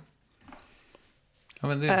halv. Mm. Ja,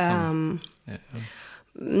 men det är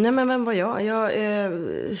nej, men vem var jag?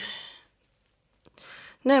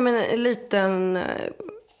 Nej, men en liten.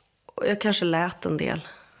 Jag kanske lät en del.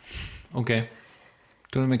 Okej.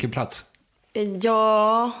 Tog du mycket plats?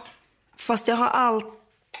 Ja, fast jag har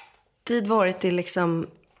alltid varit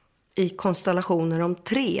i konstellationer om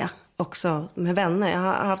 3 också med vänner. Jag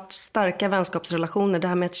har haft starka vänskapsrelationer. Det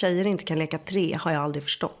här med att tjejer inte kan leka 3 har jag aldrig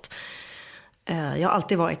förstått. Jag har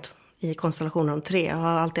alltid varit i konstellationer om 3. Jag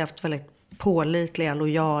har alltid haft väldigt pålitliga,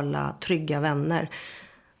 lojala, trygga vänner.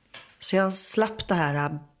 Så jag slapp det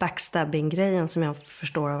här backstabbing-grejen som jag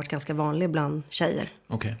förstår har varit ganska vanlig bland tjejer.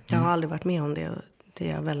 Okay. Jag har aldrig varit med om det. Det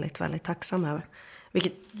är jag väldigt, väldigt tacksam över.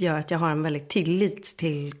 Vilket gör att jag har en väldigt tillit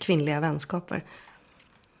till kvinnliga vänskaper.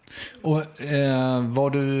 Och var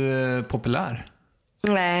du populär?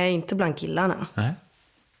 Nej, inte bland killarna.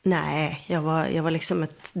 Nej, jag var liksom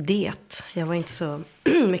ett det. Jag var inte så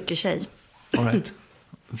mycket tjej. All right.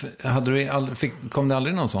 Kom det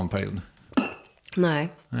aldrig någon sån period? Nej.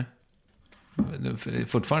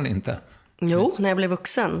 Fortfarande inte? Jo, när jag blev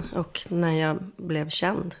vuxen och när jag blev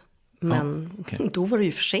känd. Men då var det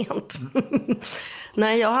ju för sent.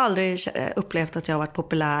 Nej, jag har aldrig upplevt att jag har varit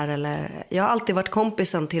populär. Jag har alltid varit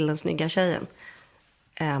kompisen till den snygga tjejen.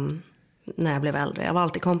 När jag blev äldre. Jag var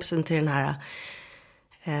alltid kompisen till den här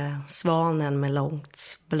svanen med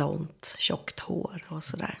långt, blont, tjockt hår och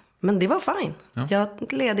sådär. Men det var fine. Ja.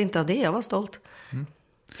 Jag led inte av det, jag var stolt. Mm.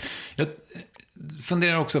 Jag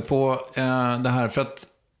funderar också på det här för att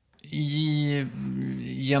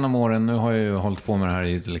Genom åren, nu har jag ju hållit på med det här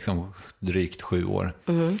i liksom drygt 7 år.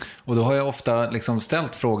 Och då har jag ofta liksom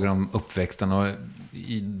ställt frågor om uppväxten, och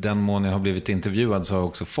i den mån jag har blivit intervjuad så har jag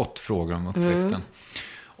också fått frågor om uppväxten.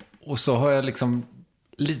 Och så har jag liksom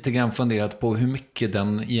lite grann funderat på hur mycket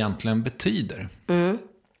den egentligen betyder.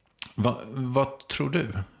 Vad tror du?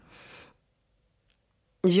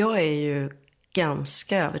 Jag är ju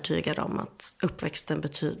ganska övertygad om att uppväxten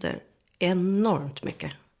betyder enormt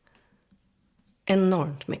mycket.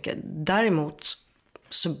 Enormt mycket. Däremot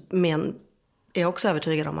så är jag också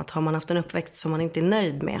övertygad om att har man haft en uppväxt som man inte är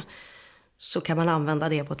nöjd med, så kan man använda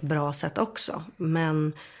det på ett bra sätt också.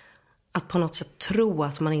 Men att på något sätt tro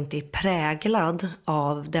att man inte är präglad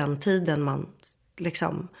av den tiden man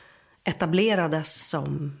liksom etablerades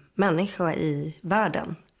som människa i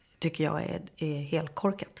världen, tycker jag är helt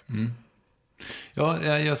korkat.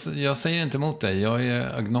 Ja, jag säger inte emot dig. Jag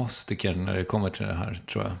är agnostiker när det kommer till det här,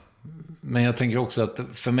 tror jag. Men jag tänker också att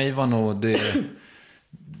för mig var nog det...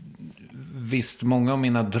 Visst, många av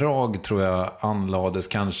mina drag tror jag anlades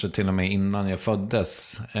kanske till och med innan jag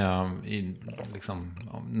föddes. Liksom,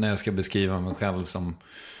 när jag ska beskriva mig själv som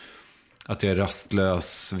att jag är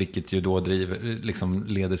rastlös, vilket ju då liksom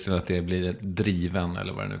leder till att jag blir driven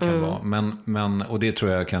eller vad det nu kan vara. Men, och det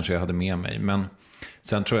tror jag kanske jag hade med mig. Men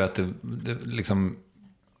sen tror jag att det liksom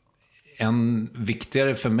en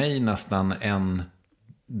viktigare för mig nästan än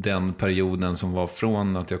den perioden som var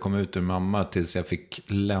från att jag kom ut ur mamma tills jag fick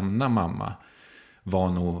lämna mamma, var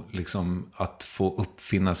nog liksom att få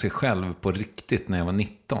uppfinna sig själv på riktigt när jag var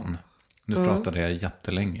 19. Nu pratade jag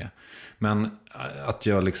jättelänge. Men att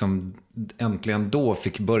jag liksom äntligen då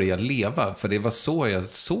fick börja leva. För det var så jag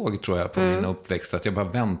såg, tror jag, på min uppväxt. Att jag bara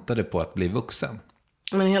väntade på att bli vuxen.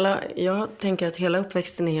 Men jag tänker att hela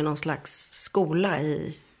uppväxten är ju någon slags skola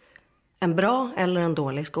i... En bra eller en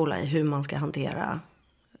dålig skola i hur man ska hantera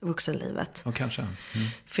vuxenlivet. Och kanske.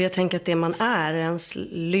 För jag tänker att det man är, ens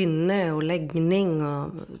lynne och läggning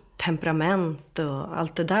och temperament och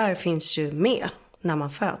allt det där finns ju med när man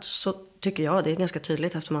föds. Så tycker jag, det är ganska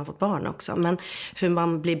tydligt efter man har fått barn också. Men hur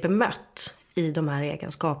man blir bemött i de här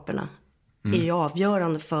egenskaperna är ju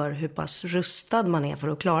avgörande för hur pass rustad man är för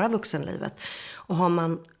att klara vuxenlivet. Och har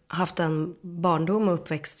man haft en barndom och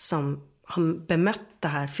uppväxt som har bemött det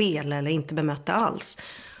här fel eller inte bemött det alls,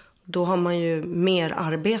 då har man ju mer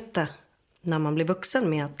arbete när man blir vuxen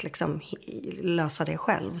med att liksom lösa det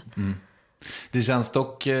själv. Det känns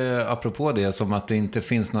dock, apropå det, som att det inte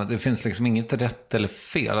finns något, det finns liksom inget rätt eller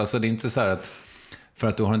fel. Alltså det är inte så här att för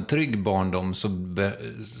att du har en trygg barndom så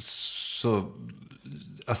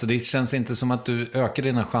alltså det känns inte som att du ökar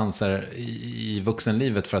dina chanser i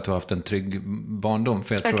vuxenlivet för att du har haft en trygg barndom.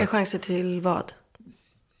 För jag ökar tror chanser till vad?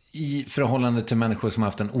 I förhållande till människor som har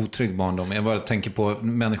haft en otrygg barndom. Jag bara tänker på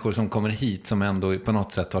människor som kommer hit som ändå på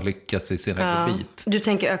något sätt har lyckats i sina gebit. Du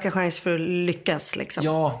tänker öka chans för att lyckas liksom?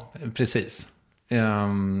 Ja, precis.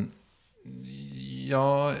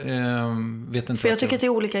 Vet inte. För jag tycker att det är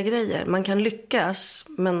olika grejer. Man kan lyckas,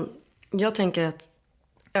 men jag tänker att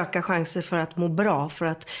öka chanser för att må bra, för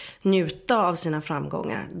att njuta av sina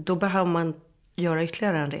framgångar. Då behöver man göra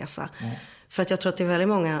ytterligare en resa. För att jag tror att det är väldigt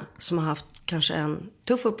många som har haft kanske en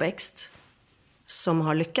tuff uppväxt som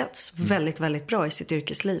har lyckats väldigt, väldigt bra i sitt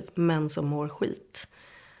yrkesliv, men som mår skit.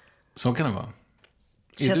 Så kan det vara.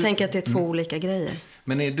 Så jag tänker att det är två olika grejer.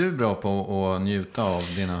 Men är du bra på att njuta av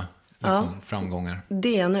dina framgångar?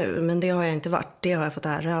 Det är nu, men det har jag inte varit. Det har jag fått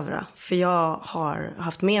erövra. För jag har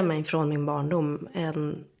haft med mig från min barndom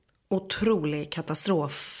en otrolig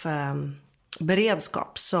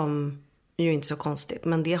katastrofberedskap som ju inte så konstigt.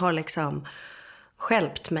 Men det har liksom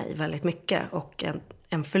hjälpt mig väldigt mycket. Och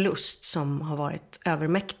en förlust som har varit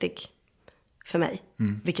övermäktig för mig.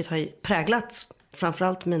 Vilket har präglat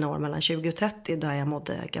framförallt mina år mellan 20 och 30 där jag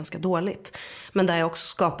mådde ganska dåligt. Men där jag också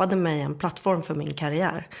skapade mig en plattform för min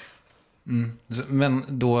karriär. Men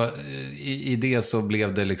då i det så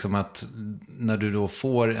blev det liksom att när du då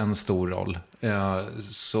får en stor roll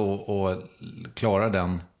och klarar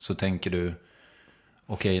den, så tänker du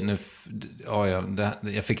okej, nu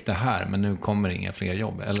jag fick det här, men nu kommer inga fler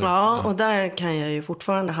jobb. Eller? Ja, och där kan jag ju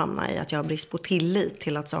fortfarande hamna i att jag har brist på tillit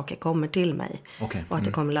till att saker kommer till mig. Och att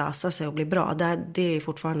det kommer lösa sig och bli bra. Det är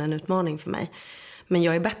fortfarande en utmaning för mig. Men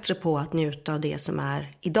jag är bättre på att njuta av det som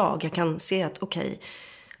är idag. Jag kan se att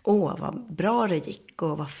vad bra det gick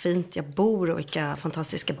och vad fint jag bor och vilka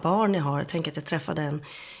fantastiska barn jag har. Jag tänker att jag träffade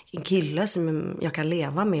en kille som jag kan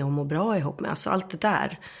leva med och må bra ihop med. Alltså allt det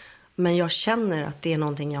där. Men jag känner att det är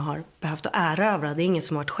någonting jag har behövt att erövra. Det är inget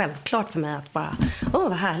som har varit självklart för mig att bara,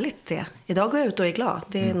 vad härligt det är. Idag går jag ut och är glad.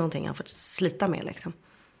 Det är någonting jag har fått slita med liksom.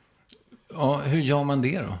 Ja, hur gör man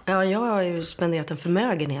det då? Ja, jag har ju spenderat en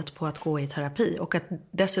förmögenhet på att gå i terapi och att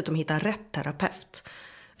dessutom hitta rätt terapeut.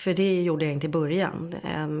 För det gjorde jag inte i början.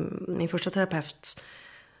 Min första terapeut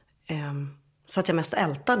satt jag mest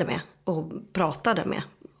ältade med och pratade med.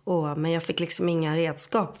 Men jag fick liksom inga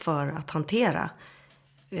redskap för att hantera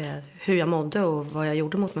hur jag mådde och vad jag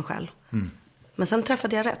gjorde mot mig själv. Mm. Men sen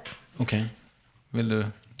träffade jag rätt. Okej. Vill du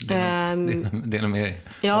dela med dig?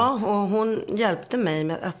 Ja, och hon hjälpte mig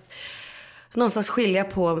med att någonstans skilja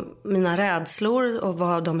på mina rädslor och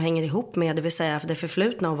vad de hänger ihop med, det vill säga det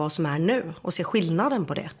förflutna och vad som är nu, och se skillnaden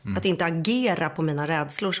på det. Att inte agera på mina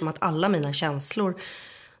rädslor som att alla mina känslor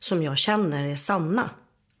som jag känner är sanna.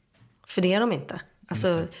 För det är de inte.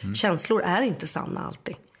 Alltså, känslor är inte sanna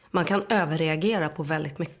alltid. Man kan överreagera på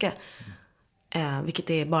väldigt mycket. Vilket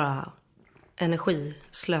är bara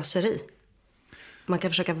energislöseri. Man kan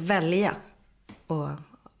försöka välja och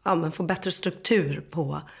men få bättre struktur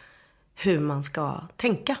på hur man ska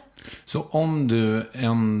tänka. Så om du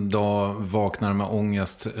en dag vaknar med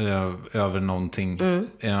ångest över någonting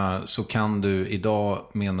så kan du idag,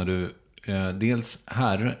 menar du, dels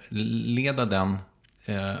härleda den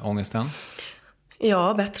ångesten?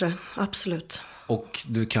 Ja, bättre. Absolut. Och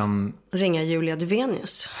du kan ringa Julia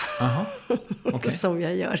Duvenius. Aha. Okay. Som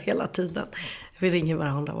jag gör hela tiden. Vi ringer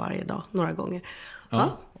varandra varje dag, några gånger.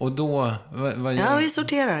 Ja. Och då vad gör... Ja, vi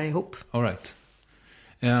sorterar ihop. All right.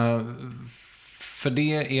 För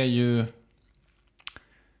det är ju,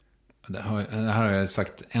 det här har jag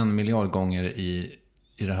sagt 1 miljard gånger i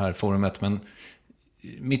det här forumet, men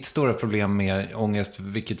mitt stora problem med ångest,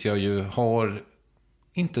 vilket jag ju har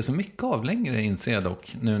inte så mycket av längre, inser jag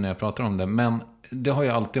dock nu när jag pratar om det, men det har ju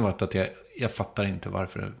alltid varit att jag fattar inte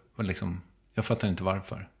varför, liksom, jag fattar inte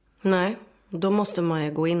varför. Nej, då måste man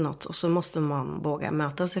ju gå inåt och så måste man våga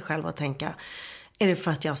möta sig själv och tänka, är det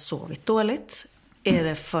för att jag har sovit dåligt? Är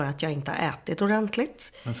det för att jag inte har ätit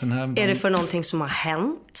ordentligt? Är det för någonting som har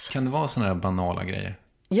hänt? Kan det vara såna här banala grejer?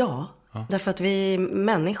 Ja, därför att vi är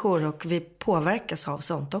människor och vi påverkas av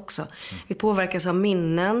sånt också. Vi påverkas av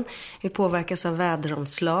minnen, vi påverkas av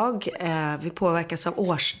väderomslag, vi påverkas av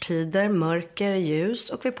årstider, mörker, ljus,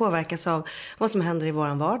 och vi påverkas av vad som händer i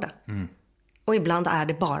våran vardag. Och ibland är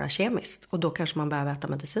det bara kemiskt, och då kanske man behöver äta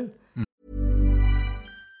medicin.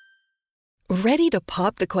 Ready to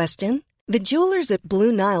pop the question? The jewelers at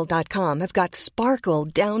BlueNile.com have got sparkle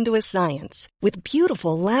down to a science with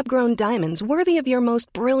beautiful lab-grown diamonds worthy of your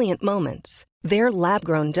most brilliant moments. Their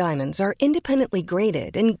lab-grown diamonds are independently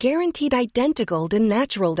graded and guaranteed identical to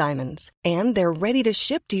natural diamonds, and they're ready to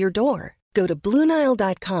ship to your door. Go to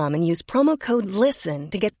BlueNile.com and use promo code LISTEN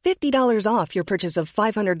to get $50 off your purchase of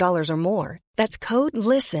 $500 or more. That's code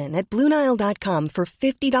LISTEN at BlueNile.com for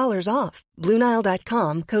 $50 off.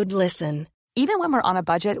 BlueNile.com, code LISTEN. Even when we're on a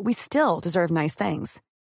budget, we still deserve nice things.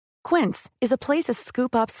 Quince is a place to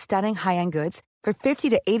scoop up stunning high-end goods for 50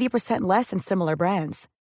 to 80% less than similar brands.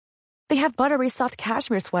 They have buttery soft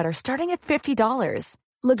cashmere sweaters starting at $50,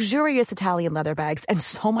 luxurious Italian leather bags, and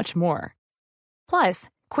so much more. Plus,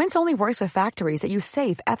 Quince only works with factories that use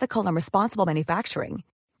safe, ethical, and responsible manufacturing.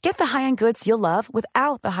 Get the high-end goods you'll love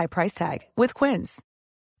without the high price tag with Quince.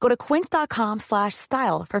 Go to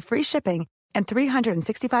quince.com/style for free shipping and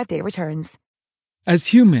 365-day returns.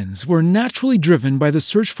 As humans, we're naturally driven by the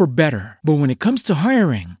search for better. But when it comes to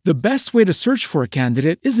hiring, the best way to search for a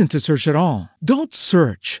candidate isn't to search at all. Don't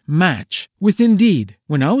search, match with Indeed.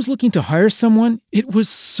 When I was looking to hire someone, it was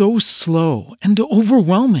so slow and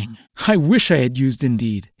overwhelming. I wish I had used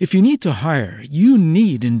Indeed. If you need to hire, you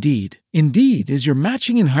need Indeed. Indeed is your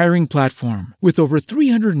matching and hiring platform with over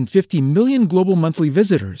 350 million global monthly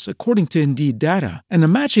visitors, according to Indeed data, and a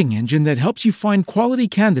matching engine that helps you find quality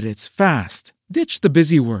candidates fast. Ditch the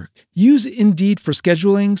busy work. Use Indeed for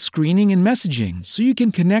scheduling, screening, and messaging so you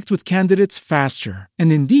can connect with candidates faster. And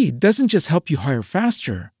Indeed doesn't just help you hire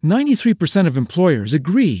faster. 93% of employers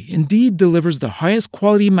agree Indeed delivers the highest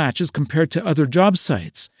quality matches compared to other job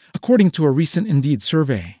sites, according to a recent Indeed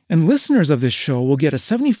survey. And listeners of this show will get a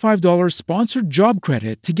 $75 sponsored job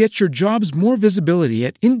credit to get your jobs more visibility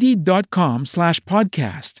at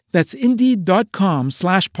Indeed.com/podcast. That's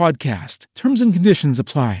Indeed.com/podcast. Terms and conditions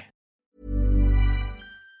apply.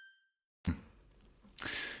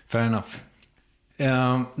 Fair enough.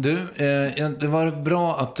 Det var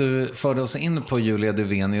bra att du förde oss in på Julia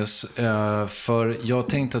Duvenius, för jag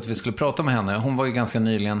tänkte att vi skulle prata med henne. Hon var ju ganska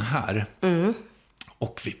nyligen här.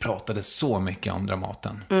 Och vi pratade så mycket om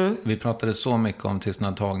Dramaten. Vi pratade så mycket om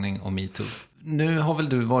tystnadtagning och MeToo. Nu har väl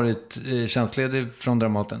du varit tjänstledig från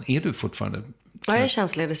Dramaten. Är du fortfarande? Ja, jag är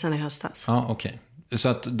tjänstledig sedan i höstas. Ja, okej. Så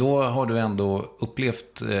att då har du ändå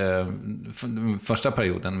upplevt första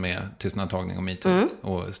perioden med Tystnadtagning och MeToo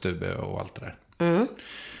och Stube och allt det där.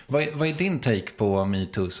 Vad är din take på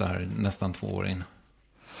MeToo så här nästan 2 år in?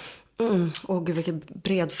 Gud, vilken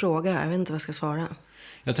bred fråga. Jag vet inte vad jag ska svara.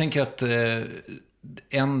 Jag tänker att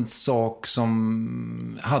en sak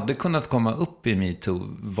som hade kunnat komma upp i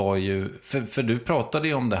MeToo var ju... För du pratade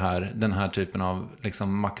ju om den här typen av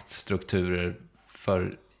liksom maktstrukturer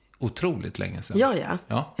för otroligt länge sedan.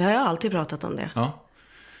 Ja. Jag har alltid pratat om det. Ja.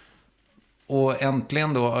 Och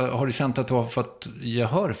äntligen då, har du känt att du har fått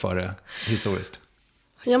gehör för det historiskt?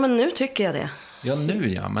 Ja, men nu tycker jag det. Ja,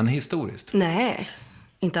 nu ja, men historiskt? Nej,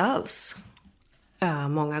 inte alls.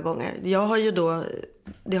 Många gånger.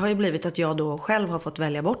 Det har ju blivit att jag då själv har fått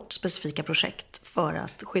välja bort specifika projekt för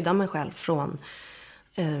att skydda mig själv från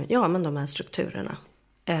de här strukturerna.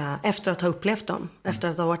 Efter att ha upplevt dem. Efter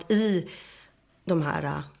att ha varit i de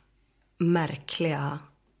här märkliga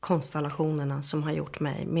konstellationerna som har gjort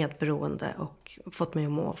mig medberoende och fått mig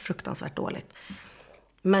att må fruktansvärt dåligt.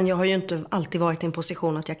 Men jag har ju inte alltid varit i en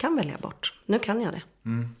position att jag kan välja bort. Nu kan jag det.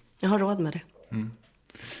 Jag har råd med det.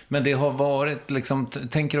 Men det har varit liksom,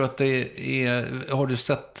 tänker du att det är,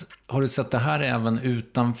 har du sett det här även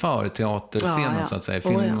utanför teaterscenen så att säga,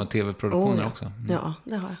 film- och tv-produktioner också? Ja,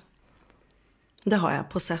 det har jag. Det har jag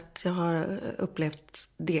på sätt. Jag har upplevt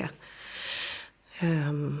det.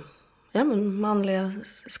 Manliga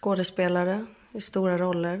skådespelare i stora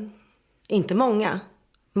roller. Inte många.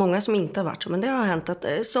 Många som inte har varit så. Men det har hänt att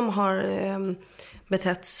som har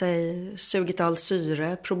betett sig, sugit all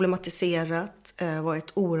syre, problematiserat,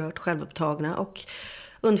 varit oerhört självupptagna och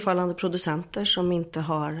undfallande producenter som inte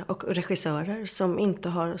har, och regissörer som inte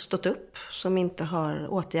har stått upp, som inte har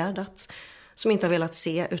åtgärdat, som inte har velat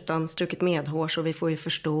se utan strukit medhårs och vi får ju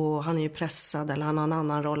förstå, han är ju pressad eller han har en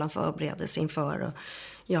annan roll han förbereder sig inför. Och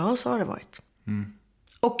ja, så har det varit.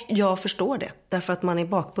 Och jag förstår det, därför att man är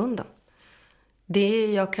bakbunden.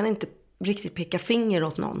 Jag kan inte riktigt peka finger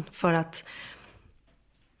åt någon för att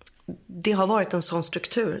det har varit en sån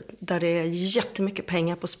struktur där det är jättemycket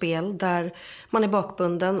pengar på spel, där man är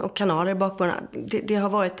bakbunden och kanaler är bakbundna. Det har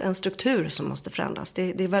varit en struktur som måste förändras.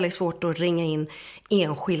 Det är väldigt svårt att ringa in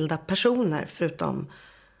enskilda personer förutom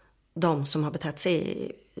de som har betett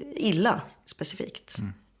sig illa specifikt.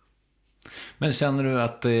 Men känner du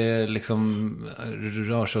att det liksom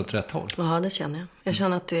rör sig åt rätt håll? Ja, det känner jag. Jag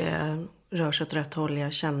känner att det rör sig åt rätt håll.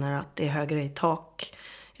 Jag känner att det är högre i tak.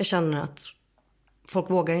 Jag känner att folk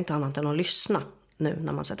vågar inte annat än att lyssna nu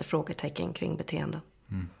när man sätter frågetecken kring beteenden.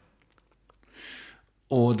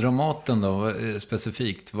 Och Dramaten då,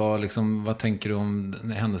 specifikt, vad tänker du om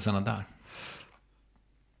händelserna där?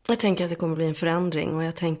 Jag tänker att det kommer bli en förändring och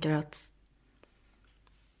jag tänker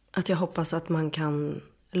att jag hoppas att man kan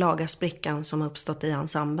laga sprickan som har uppstått i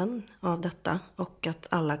ensemblen av detta och att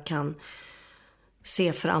alla kan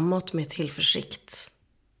se framåt med tillförsikt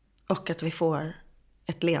och att vi får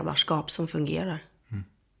ett ledarskap som fungerar.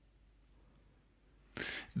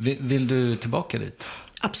 Vill du tillbaka dit?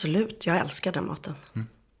 Absolut, jag älskar Dramaten.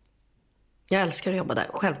 Jag älskar att jobba där.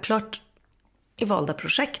 Självklart i valda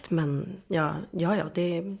projekt, men ja,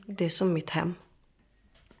 det är som mitt hem.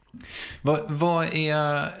 Vad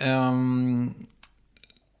är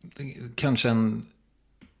kanske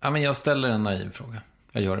jag ställer en naiv fråga.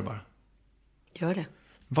 Jag gör det bara. Gör det.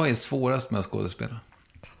 Vad är svårast med att skådespela?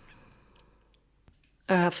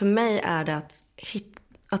 För mig är det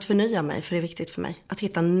att förnya mig, för det är viktigt för mig. Att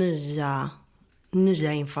hitta nya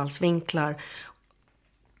infallsvinklar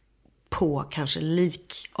på kanske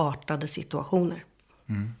likartade situationer.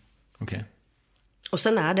 Okej. Och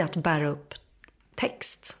sen är det att bära upp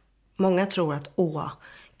text. Många tror att,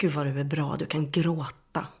 gud vad du är bra, du kan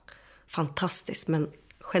gråta. Fantastiskt, men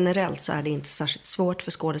generellt så är det inte särskilt svårt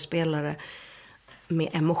för skådespelare med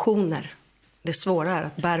emotioner. Det svåra är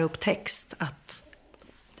att bära upp text,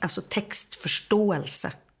 alltså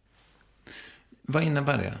textförståelse. Vad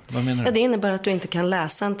innebär det? Vad menar du? Ja, det innebär att du inte kan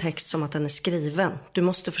läsa en text som att den är skriven. Du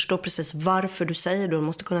måste förstå precis varför du säger det. Du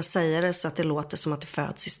måste kunna säga det så att det låter som att det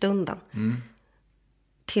föds i stunden.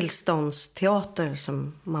 Tillståndsteater,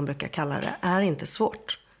 som man brukar kalla det, är inte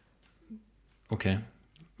svårt. Okej.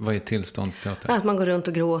 Vad är tillståndsteater? Att man går runt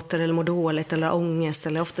och gråter eller mår dåligt eller ångest.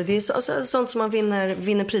 Eller ofta. Det är sånt som man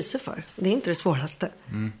vinner priser för. Det är inte det svåraste.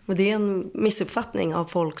 Men det är en missuppfattning av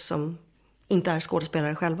folk som inte är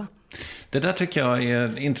skådespelare själva. Det där tycker jag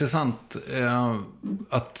är intressant.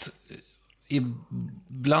 Att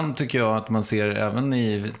ibland tycker jag att man ser även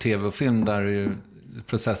i tv och film där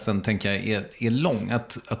processen, tänker jag, är lång.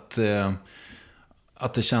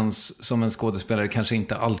 Att det känns som en skådespelare kanske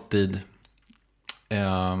inte alltid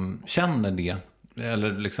känner det.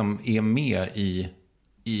 Eller liksom är med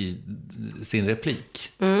i sin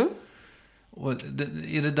replik. Och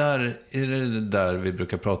är det där vi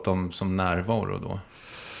brukar prata om som närvaro då?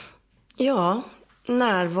 Ja,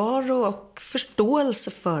 närvaro och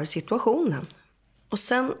förståelse för situationen. Och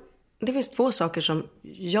sen, det finns 2 saker som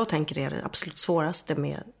jag tänker är det absolut svåraste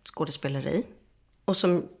med skådespeleri. Och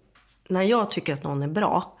som, när jag tycker att någon är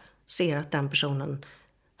bra, ser att den personen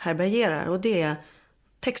härbärgerar. Och det är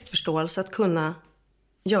textförståelse, att kunna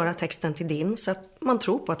göra texten till din så att man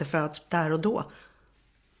tror på att det föds där och då.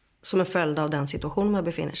 Som en följd av den situation man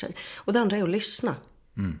befinner sig i. Och det andra är att lyssna.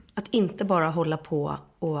 Att inte bara hålla på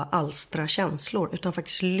och alstra känslor, utan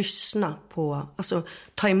faktiskt lyssna på, alltså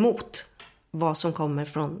ta emot vad som kommer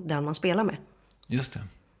från den man spelar med. Just det.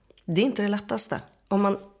 Det är inte det lättaste. Om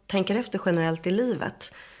man tänker efter generellt i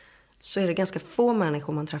livet så är det ganska få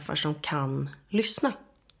människor man träffar som kan lyssna.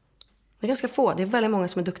 Det är ganska få. Det är väldigt många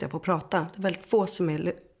som är duktiga på att prata. Det är väldigt få som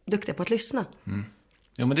är duktiga på att lyssna.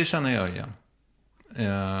 Ja, men det känner jag igen.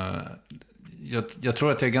 Jag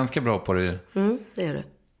tror att jag är ganska bra på det. Det är du.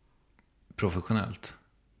 Professionellt.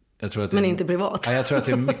 Jag tror att men inte privat. Ja, jag tror att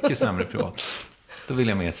det är mycket sämre privat. Då vill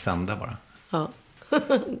jag mer sända bara. Ja.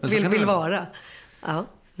 vill vara. Ja,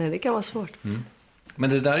 nej, det kan vara svårt. Men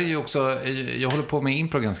det där är ju också, jag håller på med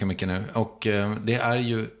impro ganska mycket nu. Och det är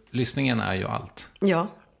ju, lyssningen är ju allt. Ja,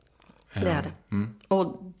 det är det.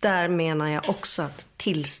 Och där menar jag också att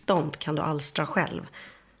tillstånd kan du alstra själv.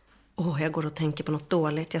 Jag går och tänker på något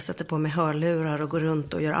dåligt. Jag sätter på mig hörlurar och går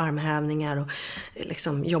runt och gör armhävningar och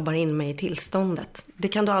liksom jobbar in mig i tillståndet. Det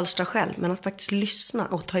kan du alstra själv, men att faktiskt lyssna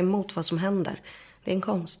och ta emot vad som händer, det är en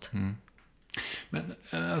konst. Men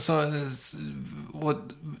alltså,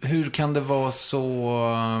 hur kan det vara så...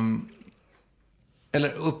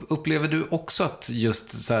 Eller upplever du också att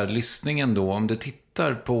just så här lyssningen då, om du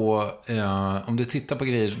tittar på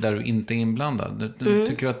grejer där du inte är inblandad, du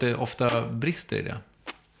tycker att det ofta brister i det?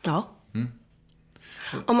 Ja.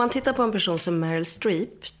 Om man tittar på en person som Meryl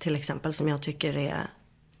Streep till exempel, som jag tycker är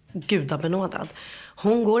gudabenådad.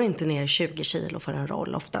 Hon går inte ner 20 kilo för en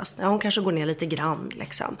roll oftast. Hon kanske går ner lite grann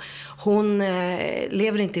liksom. Hon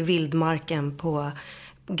lever inte i vildmarken på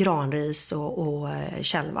granris och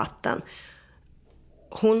källvatten.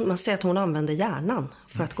 Man ser att hon använder hjärnan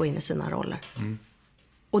för att gå in i sina roller.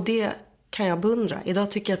 Och det kan jag beundra.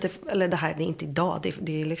 Idag tycker jag att det här är inte idag.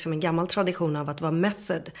 Det är liksom en gammal tradition av att vara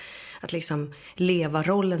method. Att liksom leva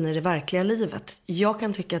rollen i det verkliga livet. Jag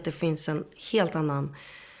kan tycka att det finns en helt annan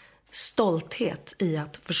stolthet i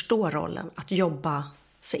att förstå rollen. Att jobba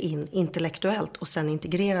sig in intellektuellt och sen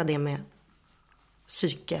integrera det med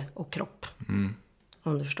psyke och kropp.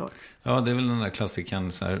 Om du förstår. Ja, det är väl den där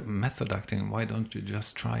klassikern så här, method acting, why don't you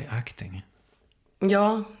just try acting?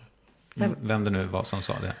 Ja. Vem det nu var som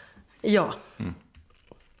sa det. Ja.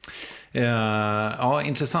 Ja,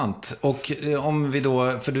 intressant. Och om vi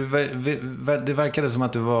då, för det verkade som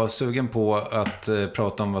att du var sugen på att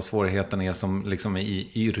prata om vad svårigheten är som liksom i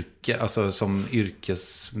yrke, alltså som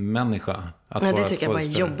yrkesmänniska. Nej, det tycker jag bara är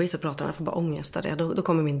jobbigt att prata om. Jag får bara ångest av det. Då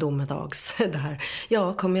kommer min domedags där.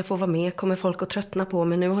 Ja, kommer jag få vara med? Kommer folk att tröttna på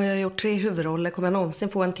mig? Nu har jag gjort 3 huvudroller. Kommer jag någonsin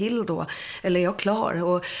få en till då? Eller är jag klar?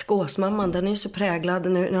 Och Gåsmamman, den är ju så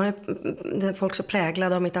präglad. Nu har folk så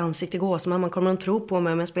präglade av mitt ansikte. Gåsmamman, kommer de tro på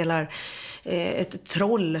mig om jag spelar ett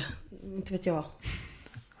troll? Inte vet jag.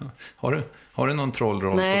 Har du någon trollroll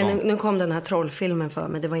på gång? Nej, nu kom den här trollfilmen för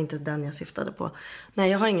mig. Det var inte den jag syftade på.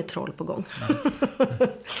 Nej, jag har inget troll på gång.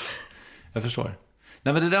 Jag förstår.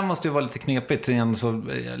 Nej, men det där måste ju vara lite knepigt igen, så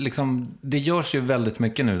liksom, det görs ju väldigt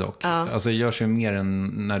mycket nu dock. Ja. Alltså det görs ju mer än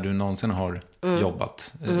när du någonsin har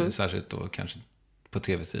jobbat. Särskilt då kanske på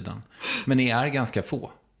tv-sidan. Men ni är ganska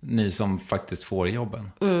få. Ni som faktiskt får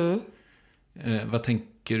jobben. Vad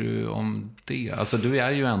tänker du om det? Alltså du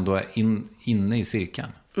är ju ändå inne i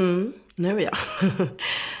cirkeln. Nu ja.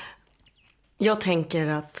 Jag tänker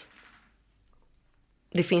att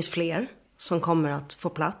det finns fler som kommer att få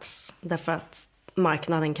plats. Därför att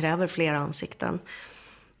marknaden kräver fler ansikten.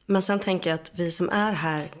 Men sen tänker jag att vi som är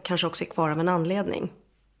här kanske också är kvar av en anledning.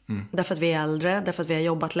 Därför att vi är äldre, därför att vi har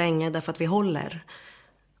jobbat länge, därför att vi håller.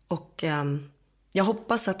 Och jag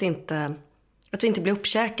hoppas att vi inte blir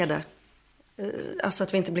uppkäkade. Alltså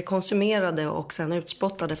att vi inte blir konsumerade och sen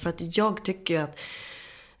utspottade. För att jag tycker ju att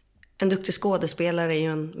en duktig skådespelare är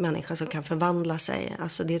ju en människa som kan förvandla sig.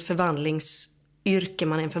 Alltså det är ett förvandlingsyrke,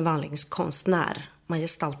 man är en förvandlingskonstnär. Man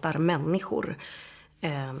gestaltar människor.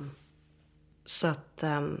 Så att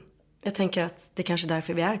jag tänker att det är kanske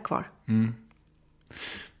därför vi är kvar.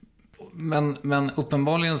 Men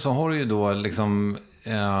uppenbarligen så har du ju då liksom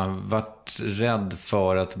varit rädd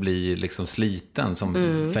för att bli liksom sliten som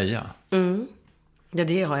Feja. Ja,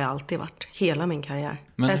 det har jag alltid varit. Hela min karriär.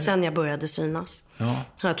 Sen jag började synas. Ja.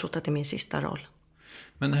 Har jag trott att det är min sista roll.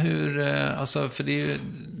 Men hur, alltså för det är ju...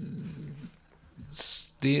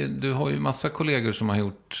 du har ju massa kollegor som har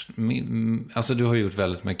gjort... Alltså du har gjort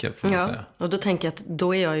väldigt mycket, får man säga. Och då tänker jag att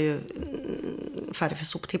då är jag ju färdig för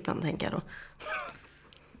soptippen, tänker jag då.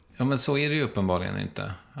 Ja, men så är det ju uppenbarligen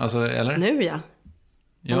inte. Alltså, eller? Nu ja.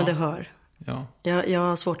 Men det hör. Ja. Jag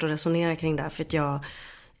har svårt att resonera kring det här, för att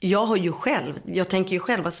jag har ju själv, jag tänker ju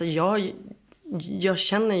själv, alltså jag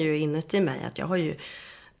känner ju inuti mig att jag har ju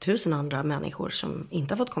 1000 andra människor som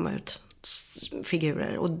inte har fått komma ut,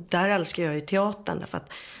 figurer. Och där älskar jag ju teatern, därför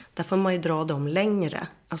att där får man ju dra dem längre.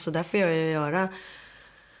 Alltså där får jag ju göra,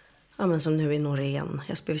 ja men som nu i Norén,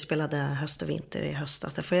 vi spelade höst och vinter i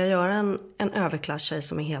höstas. Där får jag göra en överklasstjej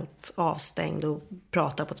som är helt avstängd och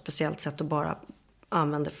pratar på ett speciellt sätt och bara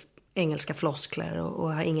använder engelska floskler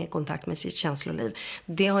och har ingen kontakt med sitt känsloliv.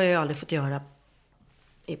 Det har jag ju aldrig fått göra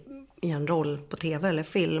i en roll på tv eller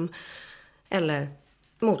film. Eller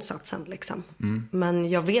motsatsen liksom. Men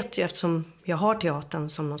jag vet ju, eftersom jag har teatern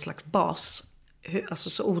som någon slags bas, alltså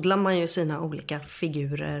så odlar man ju sina olika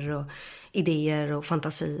figurer och idéer och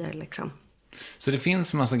fantasier liksom. Så det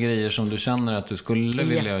finns massa grejer som du känner att du skulle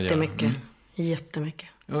vilja göra? Jättemycket. Jättemycket.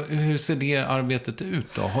 Hur ser det arbetet ut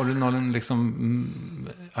då? Har du någon liksom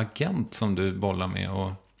agent som du bollar med?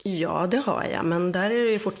 Och... Ja, det har jag. Men där är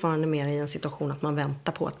det ju fortfarande mer i en situation att man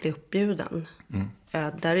väntar på att bli uppbjuden.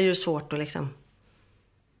 Där är det ju svårt att liksom...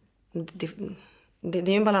 Det är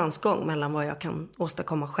ju en balansgång mellan vad jag kan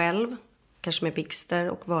åstadkomma själv, kanske med Bigster,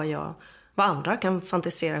 och vad andra kan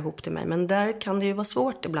fantisera ihop till mig. Men där kan det ju vara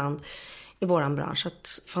svårt ibland i våran bransch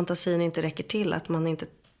att fantasin inte räcker till, att man inte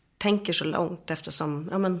tänker så långt, eftersom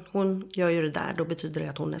ja, men hon gör ju det där, då betyder det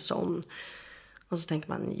att hon är sån. Och så tänker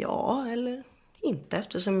man ja eller inte,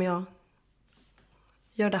 eftersom jag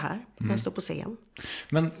gör det här när jag står på scen.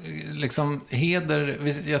 Men liksom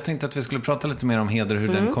heder, jag tänkte att vi skulle prata lite mer om heder, hur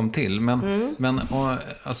den kom till. Men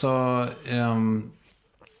alltså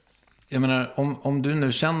jag menar, om du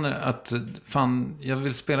nu känner att fan, jag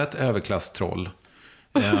vill spela ett överklasstroll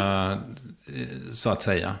så att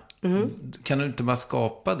säga. Kan du inte bara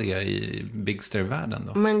skapa det i Bigster-världen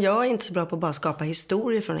då? Men jag är inte så bra på att bara skapa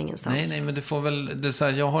historier från ingenstans. Nej, men du får väl, det så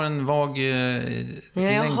här, jag har en vag...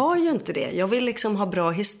 jag har ju inte det. Jag vill liksom ha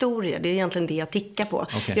bra historier. Det är egentligen det jag tickar på.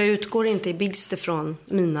 Okay. Jag utgår inte i Bigster från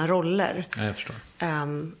mina roller. Ja, jag förstår.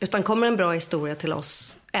 Utan kommer en bra historia till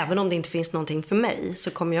oss, även om det inte finns någonting för mig,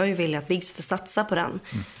 så kommer jag ju vilja att Bigster satsar på den.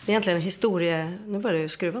 Det är egentligen en historia... Nu börjar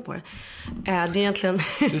jag skruva på det. Det är egentligen...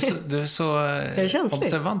 Du är så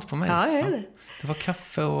observant på mig. Ja, jag är det. Det var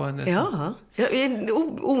kaffe och... Ja, jag är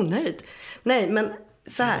onöjd. Nej, men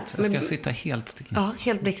så här... Jag ska sitta helt stilla. Ja,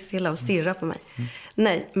 helt blickstilla och stirra på mig.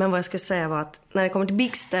 Nej, men vad jag skulle säga var att när det kommer till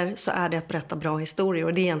Bigster så är det att berätta bra historier.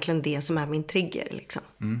 Och det är egentligen det som är min trigger, liksom.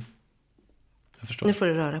 Jag förstår. Nu får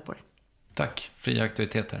du röra på dig. Tack, fria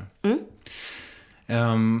aktiviteter.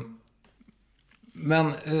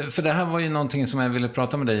 Men för det här var ju någonting som jag ville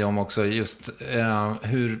prata med dig om också. Just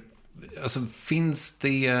hur, alltså finns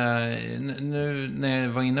det, nu när jag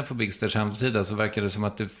var inne på Bigsters hemsida så verkar det som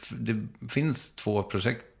att det finns 2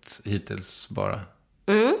 projekt hittills bara.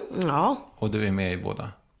 Ja. Och du är med i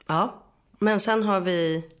båda. Ja, men sen har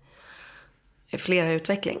vi flera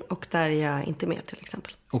utveckling och där är jag inte med till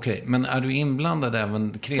exempel. Okej, men är du inblandad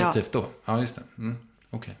även kreativt då? Ja, just det.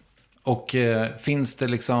 Okej. Och finns det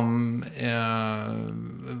liksom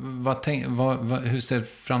hur ser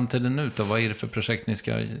framtiden ut och vad är det för projekt ni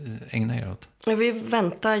ska ägna er åt? Vi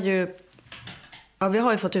väntar ju, vi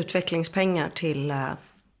har ju fått utvecklingspengar till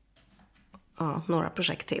några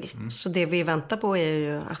projekt till. Så det vi väntar på är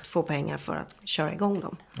ju att få pengar för att köra igång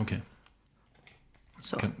dem. Okej.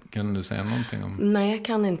 Kan du säga någonting om? Nej, jag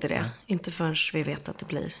kan inte det. Inte förrän vi vet att det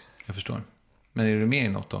blir. Jag förstår. Men är du med i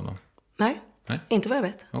något av dem? Nej. Inte vad jag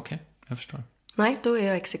vet. Okej, jag förstår. Nej, då är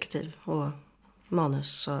jag exekutiv och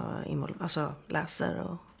manus och alltså läser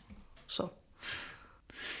och så.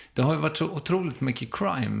 Det har ju varit så otroligt mycket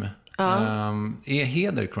crime. Ja. Är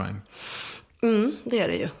heder crime? Det är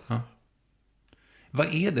det ju. Ja.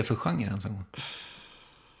 Vad är det för genre ens en gång?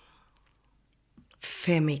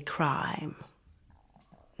 Femi-crime.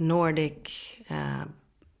 Nordic,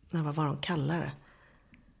 vad var de kallar det?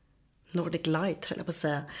 Nordic Light höll jag på att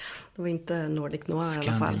säga. Det var inte Nordic Noir i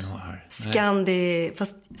alla fall. Scandi.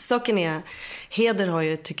 Fast saken är, heder har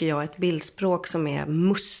ju, tycker jag, ett bildspråk som är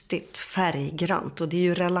mustigt, färggrant. Och det är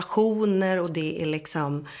ju relationer och det är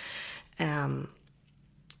liksom...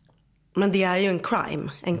 men det är ju en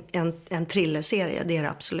crime, en thrillerserie, det är det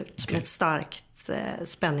absolut. Okay. Med ett starkt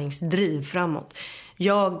spänningsdriv framåt.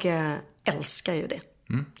 Jag älskar ju det.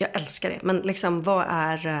 Jag älskar det. Men liksom, vad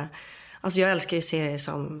är... Alltså jag älskar ju serier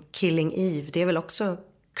som Killing Eve. Det är väl också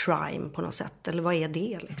crime på något sätt. Eller vad är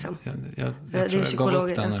det liksom? Jag tror jag gav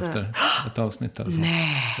upp den efter ett avsnitt eller så.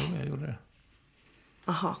 Nej. Jo, jag gjorde det.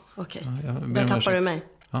 Aha, okej. Ja, Där tappar du mig.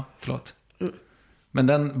 Ja, förlåt. Men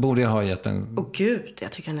den borde jag ha gett en... Gud,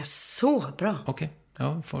 jag tycker den är så bra. Okej,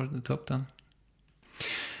 ja, får du ta upp den.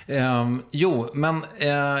 Men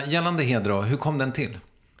gällande Heder då, hur kom den till?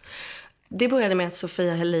 Det började med att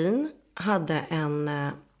Sofia Helin hade en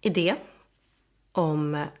idé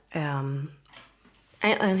om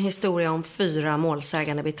en historia om 4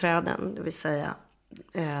 målsägande beträden. Det vill säga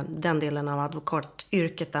den delen av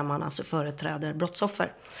advokatyrket där man alltså företräder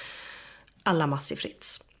brottsoffer. Alla Massi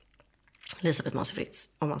Fritz. Elisabeth Massi Fritz,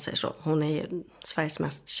 om man säger så. Hon är Sveriges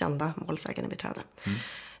mest kända målsägande beträden.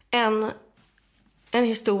 En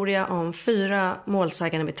historia om 4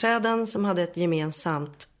 målsägande beträden som hade ett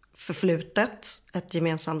gemensamt förflutet. Ett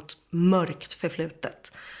gemensamt mörkt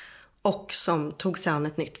förflutet. Och som tog sig an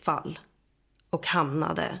ett nytt fall. Och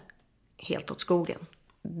hamnade helt åt skogen.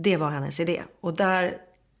 Det var hennes idé. Och det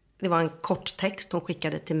var en kort text hon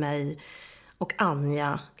skickade till mig och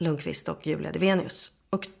Anja Lundqvist och Julia Devenius.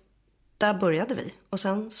 Och där började vi. Och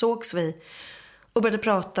sen sågs vi och började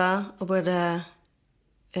prata och började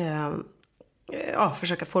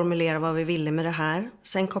försöka formulera vad vi ville med det här.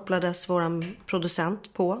 Sen kopplades våran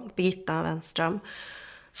producent på, Birgitta Wenström.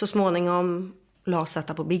 Så småningom lades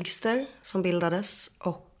detta på Bigster som bildades.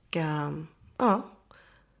 Och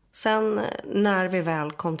sen när vi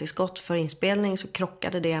väl kom till skott för inspelning så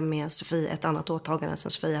krockade det med Sofia, ett annat åtagande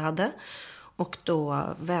som Sofia hade. Och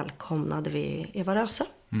då välkomnade vi Eva Röse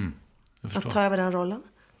att ta över den rollen.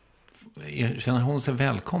 Känner hon sig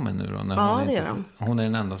välkommen nu då? När ja, det gör hon. Hon är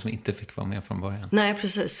den enda som inte fick vara med från början. Nej,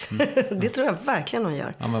 precis. Det tror jag verkligen hon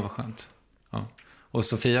gör. Ja, men vad skönt. Ja. Och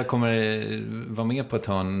Sofia kommer vara med på ett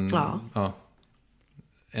hörn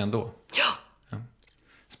ändå? Ja.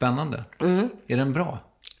 Spännande. Är den bra?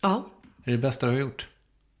 Ja. Är det bästa du har gjort?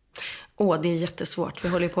 Det är jättesvårt. Vi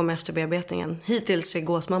håller på med efterbearbetningen. Hittills är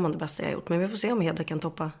Gåsmamman det bästa jag har gjort. Men vi får se om Hedda kan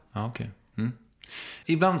toppa. Ja, okej.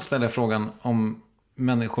 Ibland ställer jag frågan om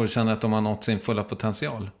människor känner att de har nått sin fulla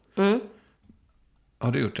potential.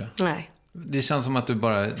 Har du gjort det? Nej. Det känns som att du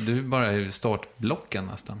bara är i startblocken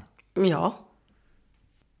nästan. Ja.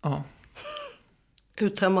 Ja.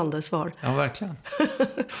 Uttömmande svar. Ja, verkligen.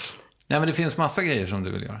 Nej, men det finns massa grejer som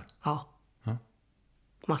du vill göra. Ja.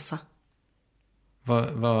 Massa.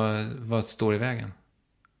 Vad står i vägen?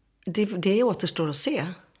 Det återstår att se.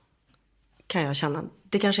 Kan jag känna.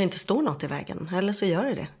 Det kanske inte står något i vägen. Eller så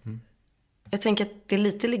gör det. Jag tänker att det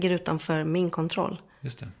lite ligger utanför min kontroll.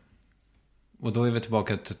 Just det. Och då är vi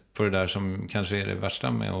tillbaka på det där som kanske är det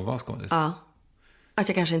värsta med att vara skådis. Ja. Att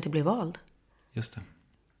jag kanske inte blir vald. Just det.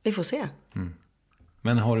 Vi får se.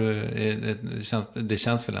 Men det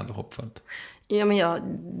känns väl ändå hoppfullt? Ja, men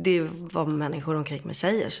det är vad människor omkring mig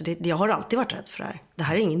säger. Så jag har alltid varit rädd för det här. Det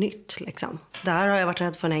här är inget nytt liksom. Det här har jag varit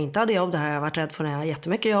rädd för när jag inte hade jobb. Det här har jag varit rädd för när jag har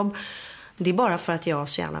jättemycket jobb. Det är bara för att jag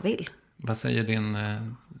så gärna vill. Vad säger din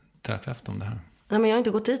terapeut om det här? Nej, men jag har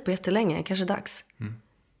inte gått dit på jättelänge. Kanske dags.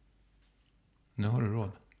 Nu har du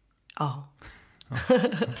råd. Ja.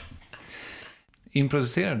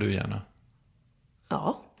 Improviserar du gärna?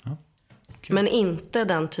 Ja. Men inte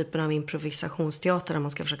den typen av improvisationsteater där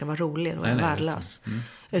man ska försöka vara rolig och värdelös.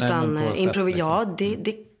 Utan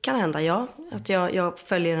det kan hända, ja. Att jag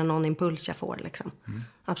följer någon impuls jag får liksom.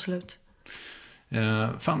 Absolut.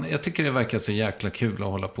 Jag tycker det verkar så jäkla kul att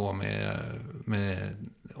hålla på med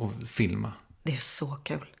att filma. Det är så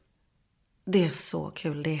kul. Det är så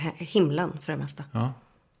kul. Det är himlen för det mesta. Ja.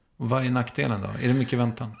 Och vad är nackdelen då? Är det mycket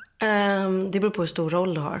väntan? Det beror på hur stor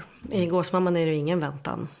roll du har. I Gåsmamman är det ingen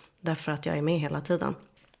väntan. Därför att jag är med hela tiden.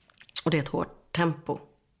 Och det är ett hårt tempo.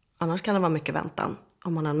 Annars kan det vara mycket väntan.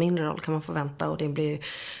 Om man har en mindre roll kan man få vänta. Och det blir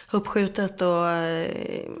uppskjutet och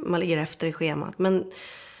man ligger efter i schemat. Men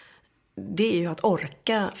det är ju att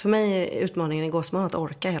orka. För mig är utmaningen i Gåsmamman att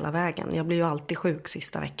orka hela vägen. Jag blir ju alltid sjuk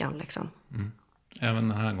sista veckan liksom. Även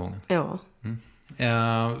den här gången? Ja.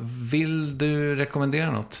 Vill du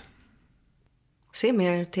rekommendera något? Se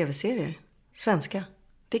mer tv-serier. Svenska.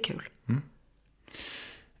 Det är kul.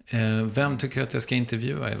 Vem tycker att jag ska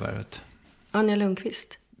intervjua i Värvet? Anja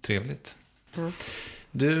Lundqvist. Trevligt.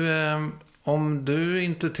 Du, om du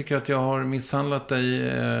inte tycker att jag har misshandlat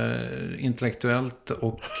dig intellektuellt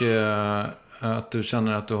och att du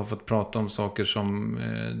känner att du har fått prata om saker som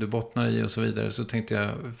du bottnar i och så vidare, så tänkte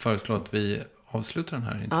jag föreslå att vi avslutar den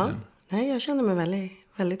här intervjun. Ja, nej, jag känner mig väldigt,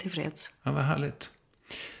 väldigt tillfreds. Ja, vad härligt.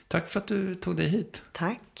 Tack för att du tog dig hit.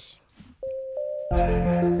 Tack.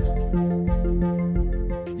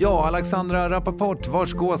 Ja, Alexandra Rappaport,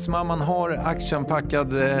 vars gåsmamman har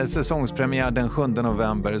actionpackad säsongspremiär den 7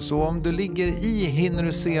 november. Så om du ligger i hinner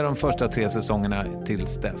du se de första 3 säsongerna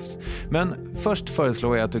tills dess. Men först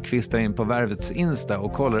föreslår jag att du kvistar in på Värvets Insta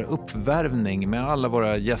och kollar uppvärvning med alla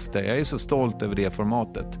våra gäster. Jag är så stolt över det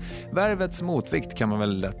formatet. Värvets motvikt kan man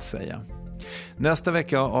väl lätt säga. Nästa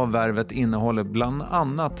vecka av Värvet innehåller bland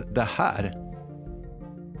annat det här.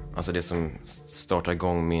 Alltså det som startade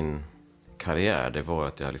igång min karriär, det var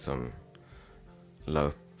att jag liksom la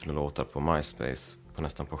upp låtar på MySpace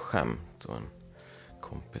nästan på skämt, och en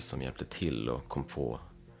kompis som hjälpte till och kom på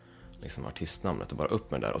liksom artistnamnet och bara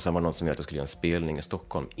upp med det där. Och sen var det någon som ville att jag skulle göra en spelning i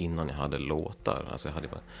Stockholm innan jag hade låtar. Alltså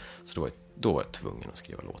så då var jag tvungen att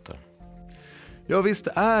skriva låtar. Ja, visst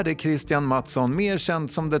är det Christian Mattsson, mer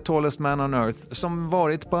känd som The Tallest Man on Earth, som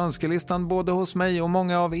varit på önskelistan både hos mig och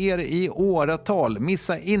många av er i åratal.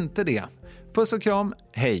 Missa inte det. Puss och kram,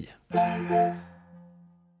 hej!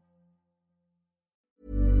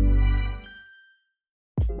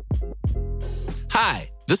 Hi,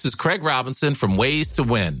 this is Craig Robinson from Ways to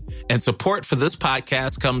Win, and support for this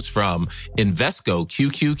podcast comes from Invesco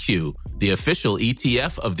QQQ, the official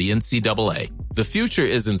ETF of the NCAA. The future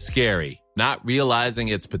isn't scary. Not realizing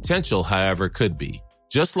its potential, however, could be.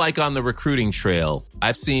 Just like on the recruiting trail,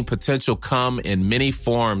 I've seen potential come in many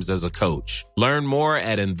forms as a coach. Learn more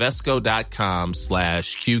at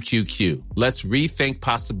Invesco.com/QQQ. Let's rethink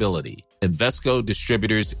possibility. Invesco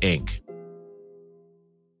Distributors, Inc.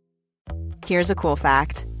 Here's a cool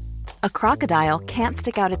fact. A crocodile can't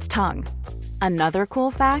stick out its tongue. Another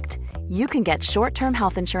cool fact, you can get short-term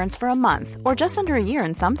health insurance for a month or just under a year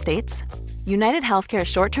in some states. United Healthcare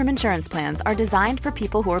short-term insurance plans are designed for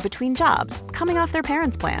people who are between jobs, coming off their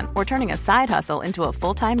parents' plan, or turning a side hustle into a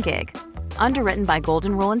full-time gig. Underwritten by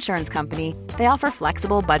Golden Rule Insurance Company, they offer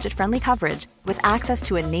flexible, budget-friendly coverage with access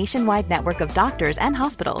to a nationwide network of doctors and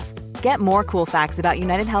hospitals. Get more cool facts about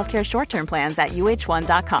United Healthcare short-term plans at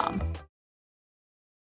uh1.com.